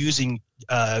even be using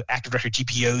Active Directory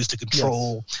GPOs to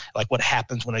control like what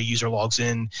happens when a user logs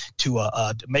in to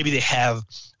maybe they have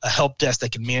a help desk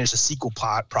that can manage the SQL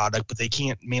product, but they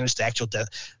can't manage the actual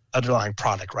underlying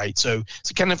product, right? So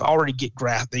kind of already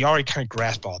they already kind of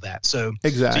grasp all that. So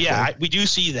exactly. So yeah, we do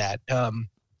see that.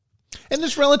 And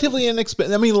it's relatively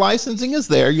inexpensive. I mean, licensing is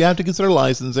there. You have to consider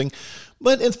licensing.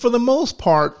 But for the most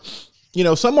part,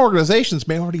 some organizations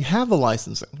may already have the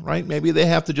licensing, right? Maybe they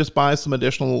have to just buy some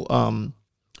additional,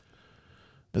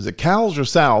 is it CALs or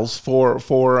SALs for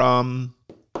remote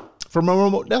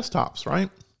desktops, right?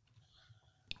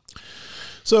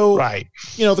 So, right.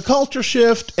 The culture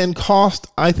shift and cost,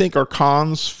 I think, are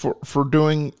cons for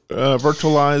doing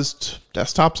virtualized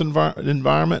desktops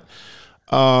environment.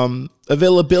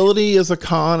 Availability is a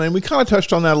con, and we kind of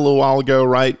touched on that a little while ago,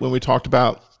 right? When we talked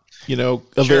about,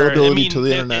 availability to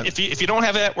the internet. If you don't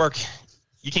have a network,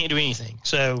 you can't do anything.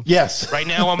 So yes, right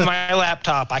now on my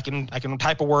laptop, I can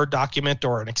type a Word document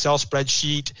or an Excel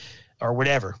spreadsheet or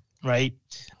whatever. right?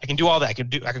 I can do all that. I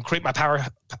can create my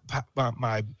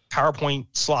my PowerPoint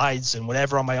slides and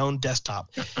whatever on my own desktop.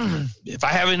 If I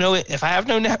have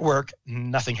no network,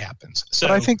 nothing happens. So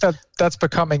but I think that's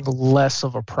becoming less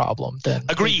of a problem than.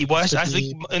 Agreed. Well, I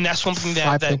think, and that's one thing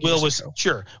that Will was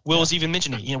sure. Will was even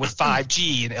mentioning, with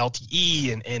 5G and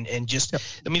LTE and just, yep.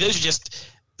 I mean, those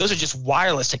are just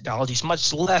wireless technologies,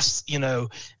 much less,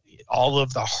 all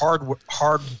of the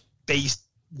hard based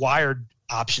wired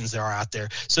options there are out there.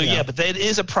 So yeah, but that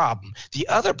is a problem. The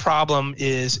other problem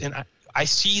is, and I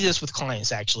see this with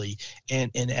clients actually,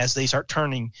 and as they start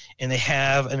turning and they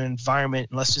have an environment,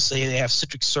 and let's just say they have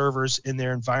Citrix servers in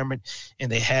their environment and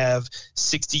they have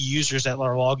 60 users that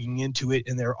are logging into it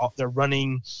and they're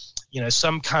running,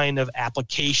 some kind of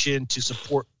application to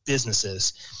support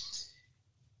businesses.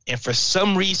 And for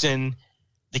some reason,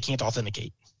 they can't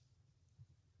authenticate.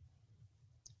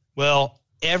 Well,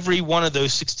 every one of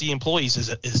those 60 employees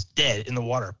is dead in the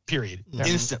water, period,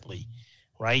 instantly,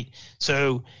 right?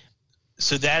 So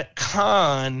that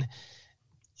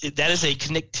is a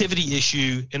connectivity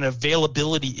issue, an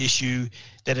availability issue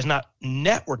that is not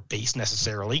network based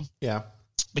necessarily. Yeah,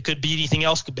 it could be anything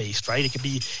else based, right? It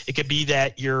could be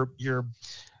that your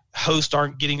hosts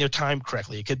aren't getting their time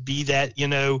correctly. It could be that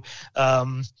your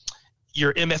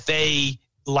MFA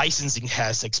licensing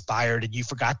has expired and you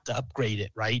forgot to upgrade it,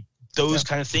 right? Those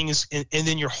kind of things, and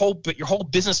then your whole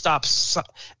business stops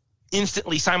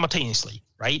instantly, simultaneously,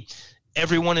 right?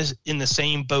 Everyone is in the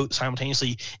same boat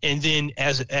simultaneously, and then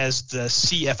as the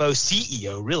CFO,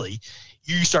 CEO, really,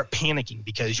 you start panicking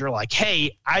because you're like,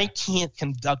 hey, I can't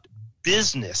conduct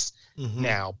business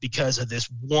now because of this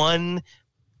one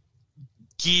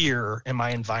gear in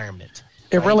my environment.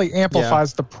 It really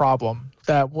amplifies the problem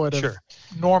that would have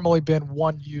normally been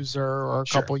one user or a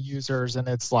couple users, and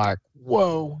it's like,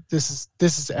 whoa, this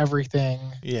is everything.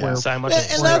 Yeah,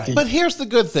 but here's the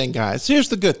good thing, guys. Here's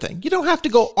the good thing. You don't have to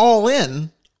go all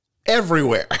in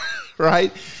everywhere,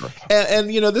 right? And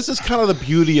this is kind of the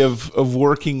beauty of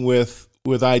working with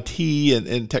IT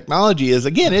and technology is,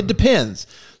 again, it depends.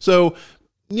 So,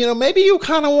 maybe you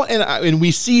kind of want, and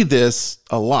we see this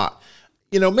a lot.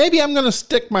 Maybe I'm going to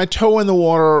stick my toe in the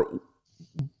water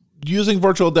using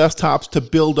virtual desktops to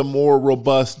build a more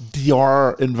robust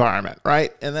DR environment,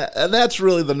 right? And that's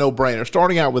really the no-brainer,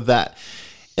 starting out with that.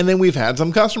 And then we've had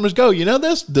some customers go,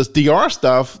 this DR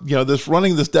stuff, this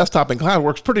running this desktop in cloud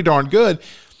works pretty darn good.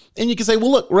 And you can say,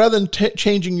 well, look, rather than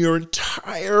changing your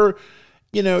entire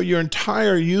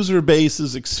user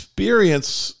base's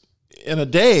experience in a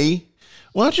day,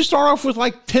 why don't you start off with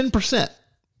like 10%?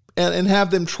 And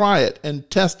have them try it and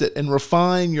test it and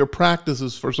refine your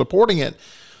practices for supporting it,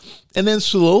 and then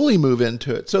slowly move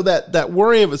into it. So that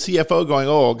worry of a CFO going,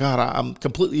 oh God, I'm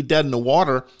completely dead in the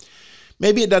water.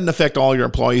 Maybe it doesn't affect all your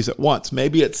employees at once.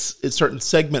 Maybe it's certain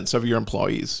segments of your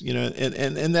employees,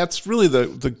 and that's really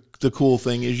the cool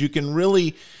thing is you can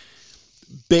really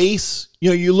base,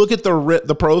 you look at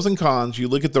the pros and cons, you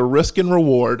look at the risk and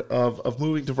reward of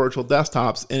moving to virtual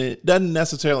desktops, and it doesn't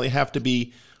necessarily have to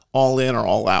be all in or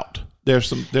all out. There's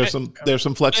some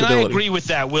flexibility. And I agree with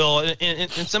that, Will. And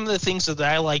some of the things that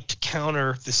I like to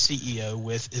counter the CEO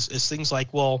with is things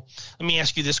like, well, let me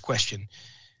ask you this question.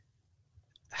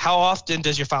 How often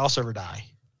does your file server die?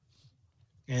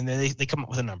 And then they come up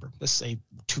with a number. Let's say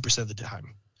 2% of the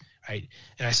time, right?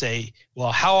 And I say,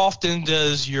 well, how often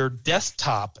does your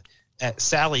desktop at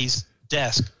Sally's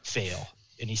desk fail?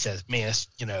 And he says, man,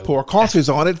 pour coffees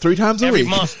on it 3 times a week.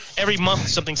 Every month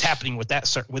something's happening with that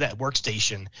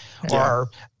workstation. Yeah. Or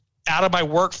out of my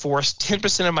workforce,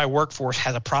 10% of my workforce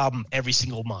has a problem every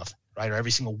single month, right? Or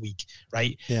every single week,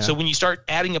 right? Yeah. So when you start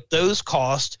adding up those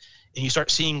costs and you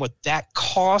start seeing what that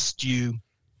cost you,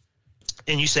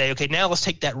 and you say, okay, now let's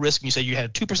take that risk. And you say you had a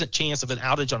 2% chance of an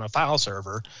outage on a file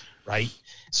server, right?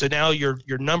 So now your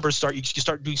numbers you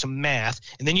start doing some math,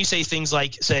 and then you say things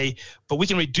like, but we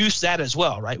can reduce that as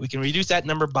well, right? We can reduce that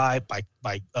number by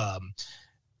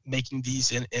making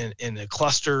these in the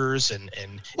clusters and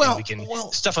we can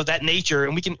stuff of that nature,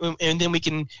 and then we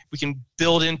can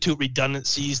build into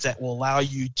redundancies that will allow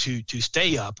you to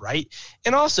stay up, right?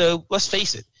 And also, let's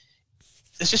face it,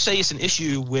 let's just say it's an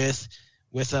issue with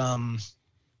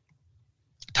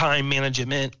time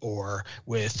management or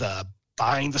with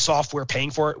buying the software,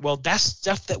 paying for it. Well, that's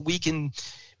stuff that we can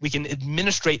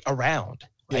administrate around,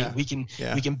 right?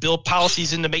 Yeah. We can build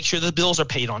policies in to make sure the bills are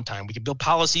paid on time. We can build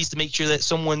policies to make sure that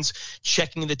someone's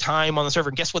checking the time on the server.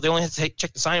 And guess what? They only have to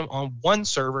check the time on one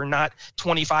server, not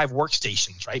 25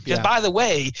 workstations, right? Because by the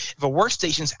way, if a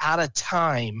workstation's out of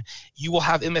time, you will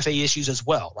have MFA issues as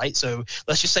well, right? So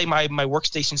let's just say my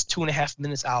workstation's 2.5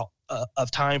 minutes out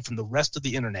of time from the rest of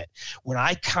the internet. When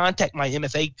I contact my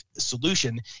MFA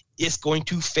solution, it's going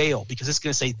to fail because it's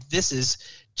going to say this is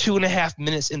 2.5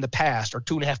 minutes in the past or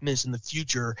 2.5 minutes in the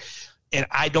future, and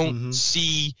I don't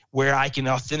see where I can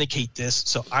authenticate this,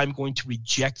 so I'm going to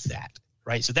reject that.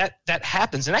 Right, so that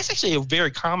happens, and that's actually a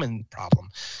very common problem,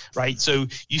 right? So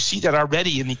you see that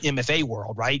already in the MFA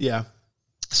world, right? Yeah.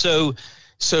 So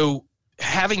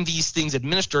having these things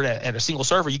administered at a single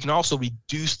server, you can also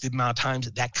reduce the amount of times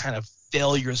that kind of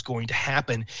failure is going to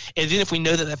happen. And then if we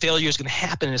know that failure is going to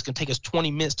happen and it's going to take us 20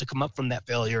 minutes to come up from that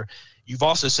failure, you've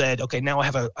also said, okay, now I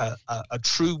have a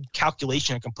true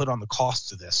calculation I can put on the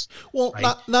costs of this. Well, right?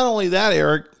 not only that,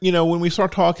 Eric, when we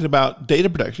start talking about data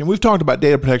protection, we've talked about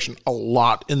data protection a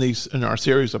lot in our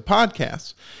series of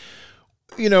podcasts.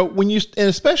 And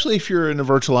especially if you're in a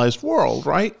virtualized world,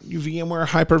 right? VMware,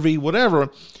 Hyper-V, whatever,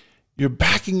 you're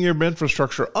backing your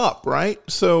infrastructure up, right?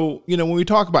 So, when we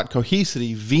talk about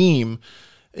Cohesity, Veeam,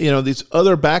 these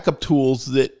other backup tools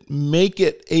that make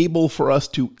it able for us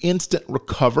to instant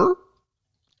recover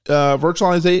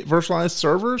virtualized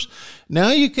servers.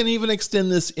 Now you can even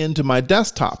extend this into my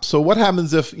desktop. So what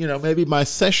happens if, maybe my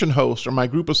session host or my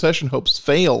group of session hosts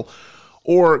fail,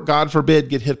 or God forbid,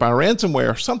 get hit by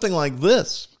ransomware, something like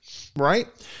this, right?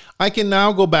 I can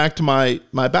now go back to my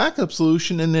backup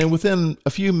solution, and then within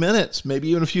a few minutes, maybe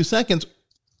even a few seconds,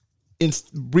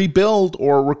 rebuild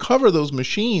or recover those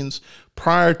machines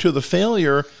prior to the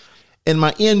failure, and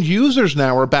my end users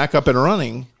now are back up and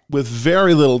running with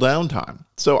very little downtime.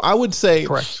 So I would say,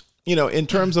 correct. In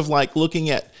terms of like looking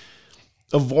at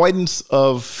avoidance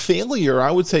of failure,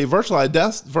 I would say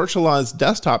virtualized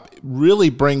desktop really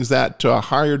brings that to a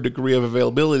higher degree of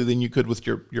availability than you could with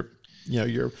your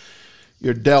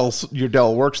Dell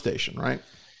workstation, right?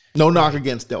 No knock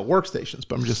against Dell workstations,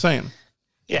 but I'm just saying.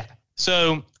 Yeah.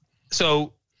 So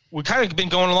we've kind of been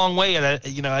going a long way, and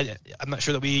I'm not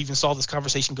sure that we even saw this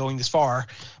conversation going this far,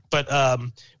 but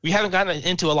we haven't gotten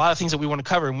into a lot of things that we want to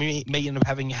cover, and we may end up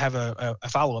having a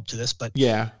follow up to this. But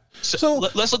yeah. So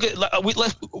let's look at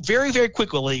let's very, very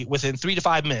quickly, within 3 to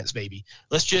 5 minutes, maybe.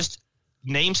 Let's just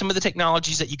name some of the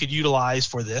technologies that you could utilize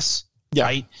for this,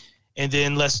 right? And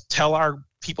then let's tell our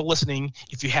people listening,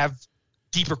 if you have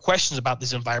deeper questions about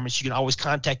this environment, you can always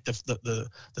contact the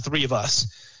three of us,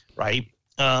 right?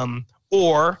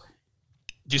 Or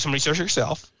do some research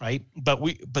yourself, right?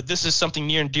 But this is something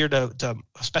near and dear to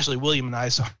especially William and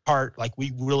I's heart. Like,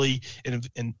 we really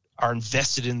are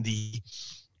invested in the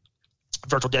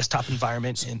virtual desktop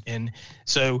environment, and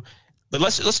so. But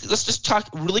let's just talk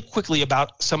really quickly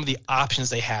about some of the options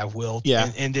they have, Will. Yeah.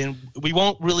 And then we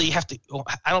won't really have to.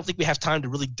 I don't think we have time to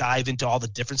really dive into all the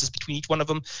differences between each one of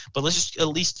them. But let's just at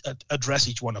least address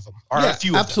each one of them, or a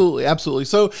few of them. Absolutely.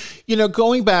 So,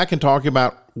 going back and talking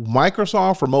about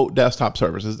Microsoft Remote Desktop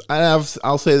Services,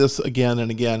 I'll say this again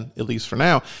and again, at least for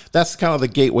now. That's kind of the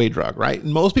gateway drug, right?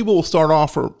 And most people will start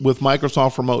off with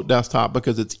Microsoft Remote Desktop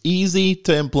because it's easy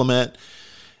to implement.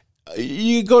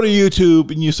 You go to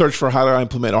YouTube and you search for how to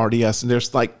implement RDS, and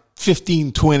there's like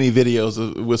 15, 20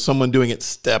 videos with someone doing it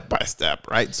step by step,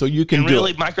 right? So you can do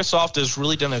it. Microsoft has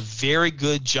really done a very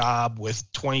good job with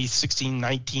 2016,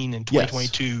 19, and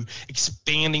 2022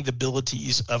 expanding the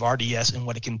abilities of RDS and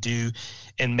what it can do,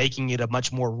 and making it a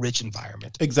much more rich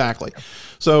environment. Exactly.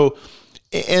 So,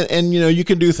 and you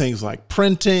can do things like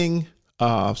printing,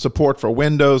 support for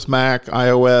Windows, Mac,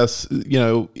 iOS.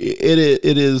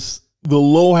 It is the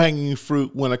low-hanging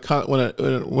fruit when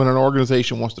an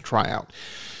organization wants to try out.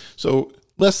 So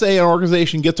let's say an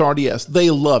organization gets RDS. They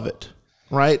love it,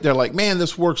 right? They're like, man,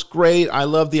 this works great. I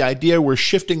love the idea. We're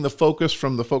shifting the focus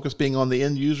from the focus being on the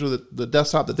end user, the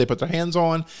desktop that they put their hands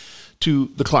on,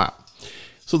 to the cloud.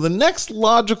 So the next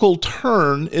logical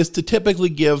turn is to typically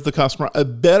give the customer a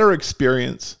better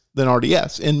experience than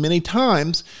RDS. And many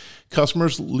times,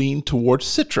 customers lean towards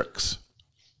Citrix,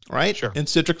 right? Sure. And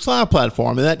Citrix Cloud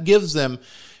Platform. And that gives them,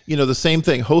 the same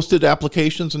thing, hosted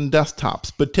applications and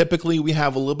desktops. But typically we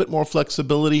have a little bit more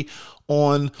flexibility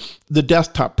on the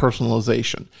desktop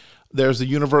personalization. There's the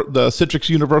Citrix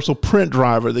Universal Print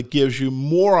Driver that gives you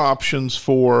more options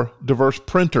for diverse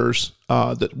printers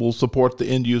that will support the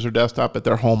end user desktop at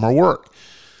their home or work.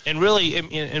 And really,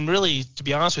 to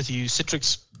be honest with you,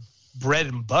 Citrix bread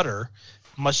and butter,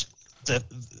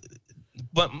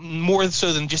 but more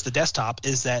so than just the desktop,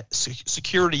 is that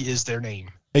security is their name.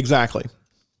 Exactly.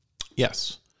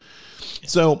 Yes.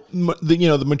 So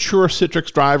the mature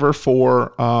Citrix driver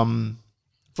for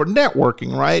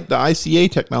networking, right? The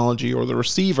ICA technology or the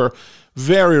receiver,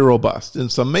 very robust.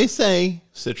 And some may say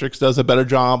Citrix does a better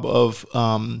job of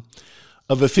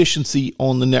efficiency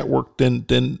on the network than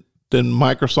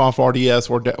Microsoft RDS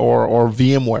or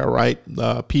VMware, right?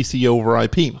 PC over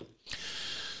IP.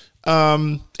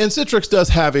 And Citrix does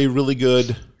have a really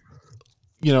good,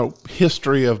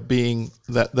 history of being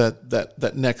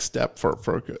that next step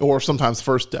for or sometimes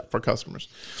first step for customers.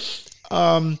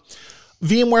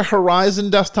 VMware Horizon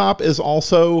Desktop is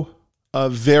also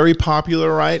very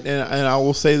popular, right? And I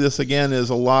will say this again,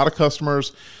 is a lot of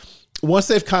customers, once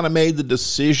they've kind of made the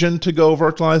decision to go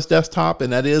virtualized desktop,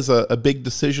 and that is a big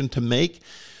decision to make,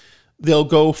 they'll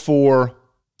go for,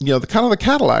 the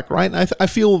Cadillac, right? And I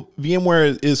feel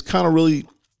VMware is kind of really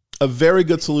a very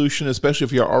good solution, especially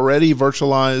if you're already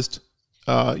virtualized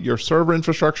your server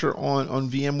infrastructure on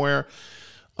VMware.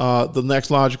 The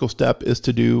next logical step is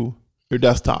to do your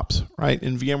desktops, right?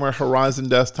 In VMware Horizon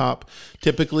Desktop,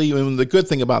 typically, and the good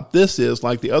thing about this is,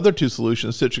 like the other two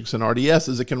solutions, Citrix and RDS,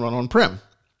 is it can run on-prem.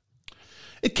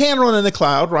 It can run in the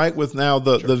cloud, right? With now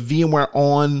the VMware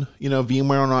on,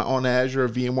 VMware on Azure,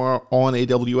 VMware on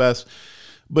AWS,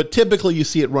 but typically you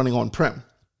see it running on-prem.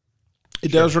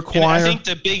 It does require. And I think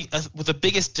the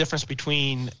biggest difference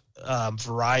between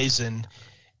Verizon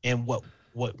and what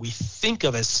we think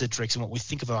of as Citrix and what we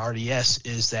think of as RDS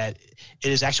is that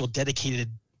it is actual dedicated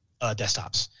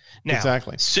desktops. Now,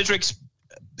 exactly. Citrix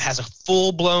has a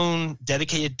full-blown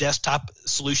dedicated desktop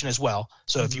solution as well.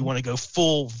 So if you want to go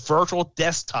full virtual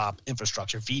desktop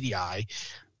infrastructure, VDI,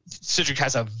 Citrix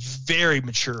has a very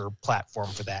mature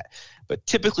platform for that. But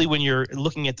typically when you're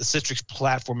looking at the Citrix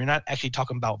platform, you're not actually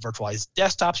talking about virtualized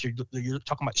desktops. You're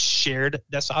talking about shared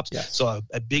desktops. Yes. So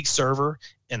a big server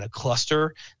in a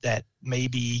cluster that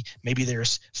maybe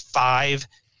there's 5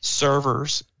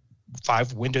 servers,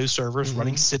 5 Windows servers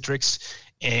running Citrix,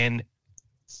 and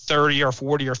 30 or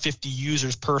 40 or 50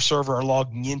 users per server are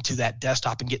logging into that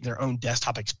desktop and getting their own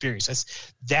desktop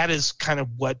experience. That is kind of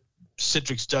what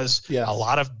Citrix does. Yes. A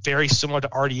lot of very similar to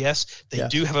RDS. They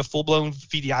do have a full-blown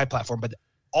VDI platform, but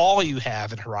all you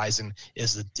have in Horizon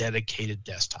is the dedicated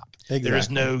desktop. Exactly. There is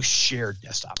no shared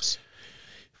desktops.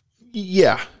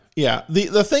 Yeah.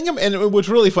 The thing, and what's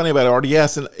really funny about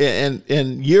RDS,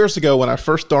 and years ago when I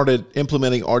first started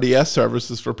implementing RDS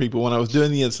services for people, when I was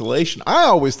doing the installation, I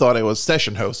always thought it was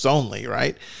session hosts only,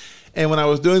 right? And when I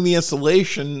was doing the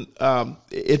installation,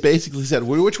 it basically said,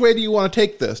 well, which way do you want to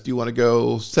take this? Do you want to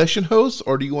go session hosts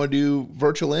or do you want to do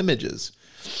virtual images?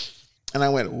 And I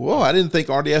went, whoa, I didn't think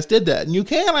RDS did that. And you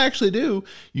can actually do,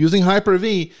 using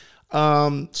Hyper-V,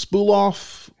 spool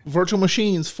off virtual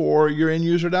machines for your end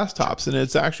user desktops. And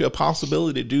it's actually a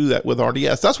possibility to do that with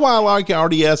RDS. That's why I like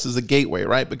RDS as a gateway,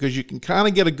 right? Because you can kind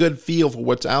of get a good feel for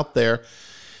what's out there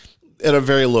at a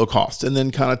very low cost and then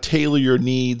kind of tailor your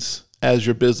needs as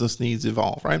your business needs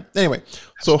evolve, right? Anyway,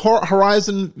 so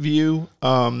Horizon View,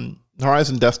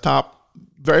 Horizon Desktop,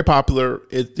 very popular.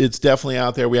 It's definitely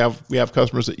out there. We have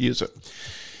customers that use it.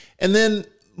 And then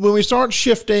when we start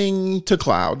shifting to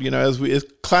cloud, as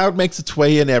cloud makes its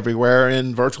way in everywhere,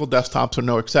 and virtual desktops are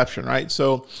no exception, right?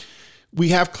 So we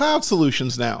have cloud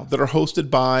solutions now that are hosted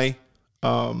by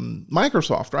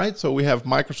Microsoft, right? So we have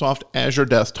Microsoft Azure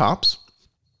desktops.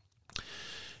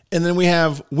 And then we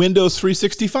have Windows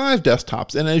 365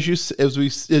 desktops. And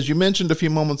as you mentioned a few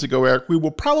moments ago, Eric, we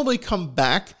will probably come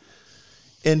back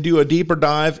and do a deeper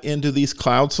dive into these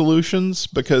cloud solutions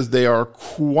because they are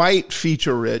quite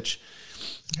feature rich.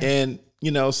 And,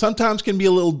 sometimes can be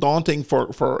a little daunting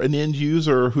for an end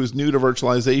user who's new to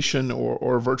virtualization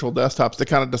or virtual desktops to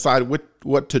kind of decide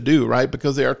what to do, right?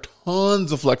 Because there are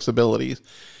tons of flexibilities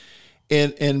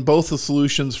in both the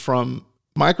solutions from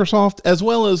Microsoft as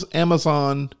well as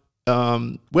Amazon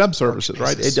Web Services,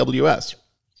 right? AWS.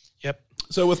 Yep.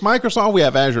 So with Microsoft, we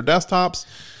have Azure desktops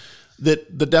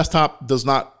that the desktop does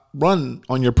not run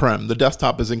on your prem. The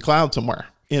desktop is in cloud somewhere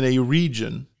in a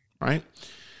region, right?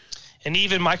 And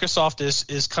even Microsoft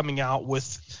is coming out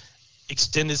with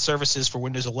extended services for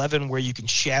Windows 11 where you can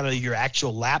shadow your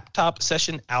actual laptop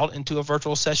session out into a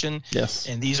virtual session. Yes.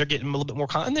 And these are getting a little bit more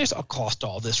and there's a cost to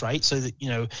all this, right? So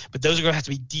that, but those are going to have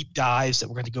to be deep dives that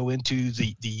we're going to go into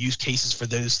the use cases for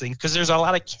those things because there's a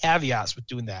lot of caveats with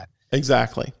doing that.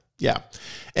 Exactly. Yeah.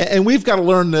 And we've got to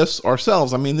learn this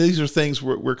ourselves. I mean, these are things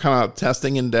we're kind of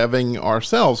testing and deving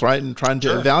ourselves, right? And trying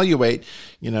to evaluate,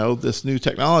 this new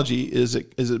technology. Is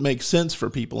it make sense for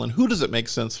people and who does it make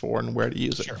sense for and where to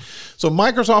use it? Sure. So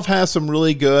Microsoft has some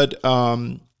really good,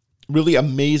 really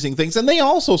amazing things. And they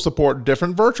also support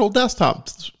different virtual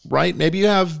desktops, right? Maybe you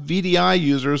have VDI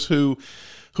users who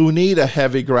who need a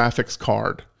heavy graphics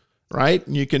card, right?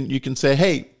 And you can say,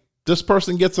 hey, this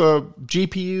person gets a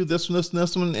GPU, this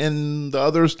one, and the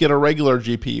others get a regular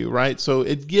GPU, right? So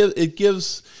it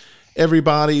gives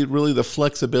everybody really the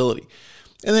flexibility.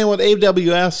 And then with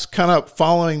AWS kind of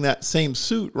following that same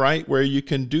suit, right, where you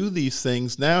can do these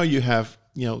things. Now you have,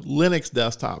 Linux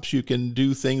desktops. You can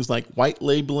do things like white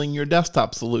labeling your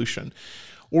desktop solution,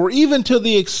 or even to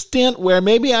the extent where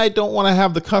maybe I don't want to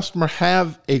have the customer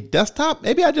have a desktop.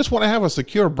 Maybe I just want to have a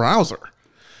secure browser,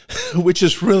 which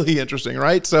is really interesting,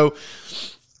 right? So,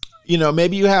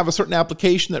 maybe you have a certain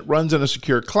application that runs in a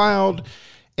secure cloud,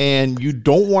 and you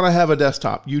don't want to have a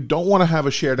desktop. You don't want to have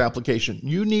a shared application.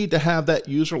 You need to have that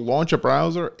user launch a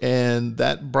browser, and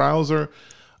that browser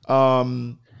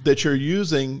that you're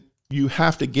using, you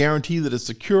have to guarantee that it's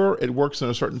secure, it works in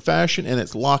a certain fashion, and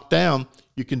it's locked down.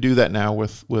 You can do that now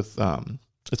with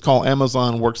it's called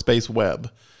Amazon Workspace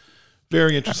Web.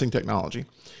 Very interesting technology.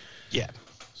 Yeah.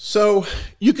 So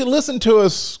you can listen to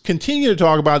us continue to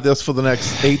talk about this for the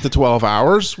next 8 to 12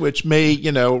 hours, which may,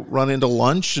 run into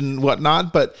lunch and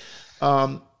whatnot. But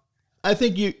I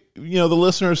think the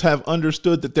listeners have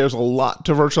understood that there's a lot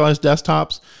to virtualized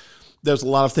desktops. There's a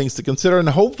lot of things to consider. And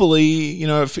hopefully,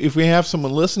 if we have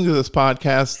someone listening to this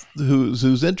podcast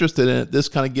who's interested in it, this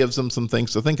kind of gives them some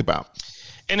things to think about.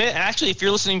 And actually, if you're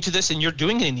listening to this and you're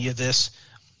doing any of this,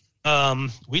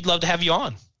 we'd love to have you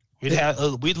on.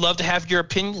 We'd love to have your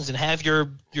opinions and have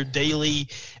your daily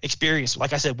experience.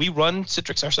 Like I said, we run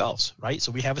Citrix ourselves, right?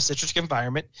 So we have a Citrix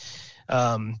environment,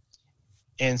 and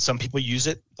some people use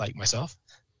it, like myself,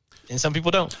 and some people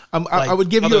don't. I would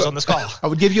give you on this call. I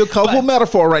would give you a colorful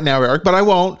metaphor right now, Eric, but I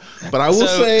won't. But I will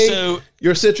say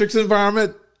your Citrix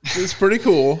environment is pretty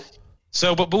cool.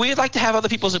 So, but we'd like to have other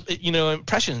people's,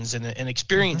 impressions and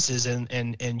experiences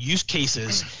and use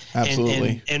cases.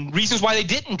 Absolutely. And reasons why they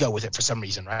didn't go with it for some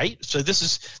reason, right? So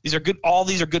these are good. All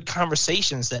these are good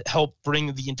conversations that help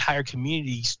bring the entire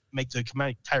community, make the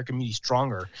entire community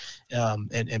stronger,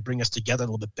 and bring us together a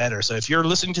little bit better. So if you're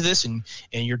listening to this and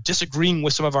you're disagreeing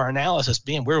with some of our analysis,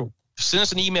 send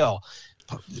us an email.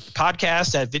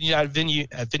 Podcast at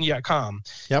venue.com.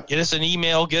 Yep. Get us an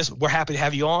email. We're happy to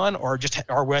have you on, or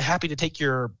we're happy to take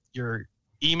your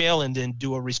email and then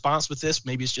do a response with this.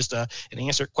 Maybe it's just an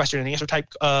question and answer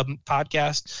type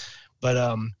podcast. But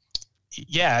I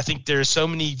think there's so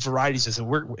many varieties,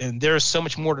 and there's so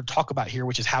much more to talk about here,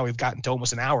 which is how we've gotten to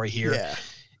almost an hour here. Yeah.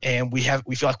 And we feel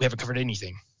like we haven't covered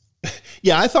anything.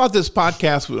 Yeah, I thought this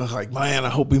podcast was like, man, I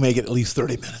hope we make it at least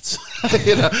 30 minutes.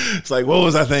 It's like, what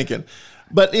was I thinking?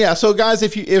 But yeah, so guys,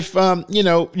 if you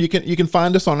can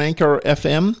find us on Anchor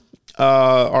FM.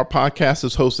 Our podcast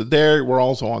is hosted there. We're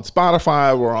also on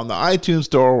Spotify. We're on the iTunes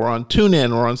Store. We're on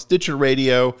TuneIn. We're on Stitcher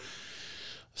Radio.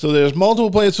 So there's multiple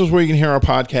places where you can hear our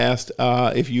podcast.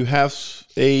 If you have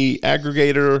a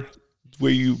aggregator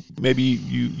where you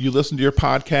listen to your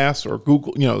podcast, or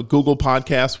Google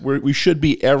Podcasts, we should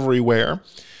be everywhere.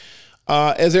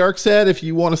 As Eric said, if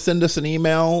you want to send us an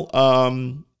email,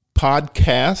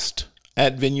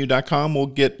 podcast@venue.com,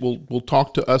 we'll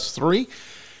talk to us three.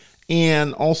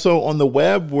 And also on the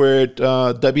web, we're at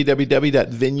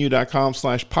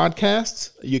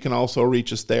www.venue.com/podcasts. You can also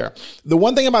reach us there. The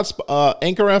one thing about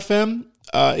Anchor FM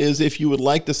is if you would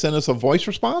like to send us a voice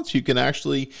response, you can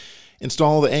actually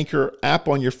install the Anchor app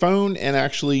on your phone and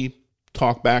actually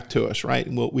talk back to us, right?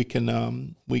 And we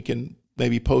can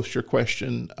maybe post your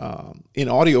question in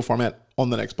audio format on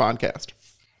the next podcast.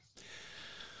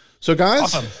 So guys,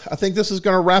 awesome. I think this is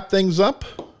going to wrap things up.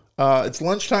 It's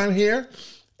lunchtime here,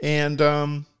 and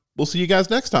we'll see you guys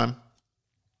next time.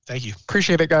 Thank you.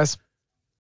 Appreciate it, guys.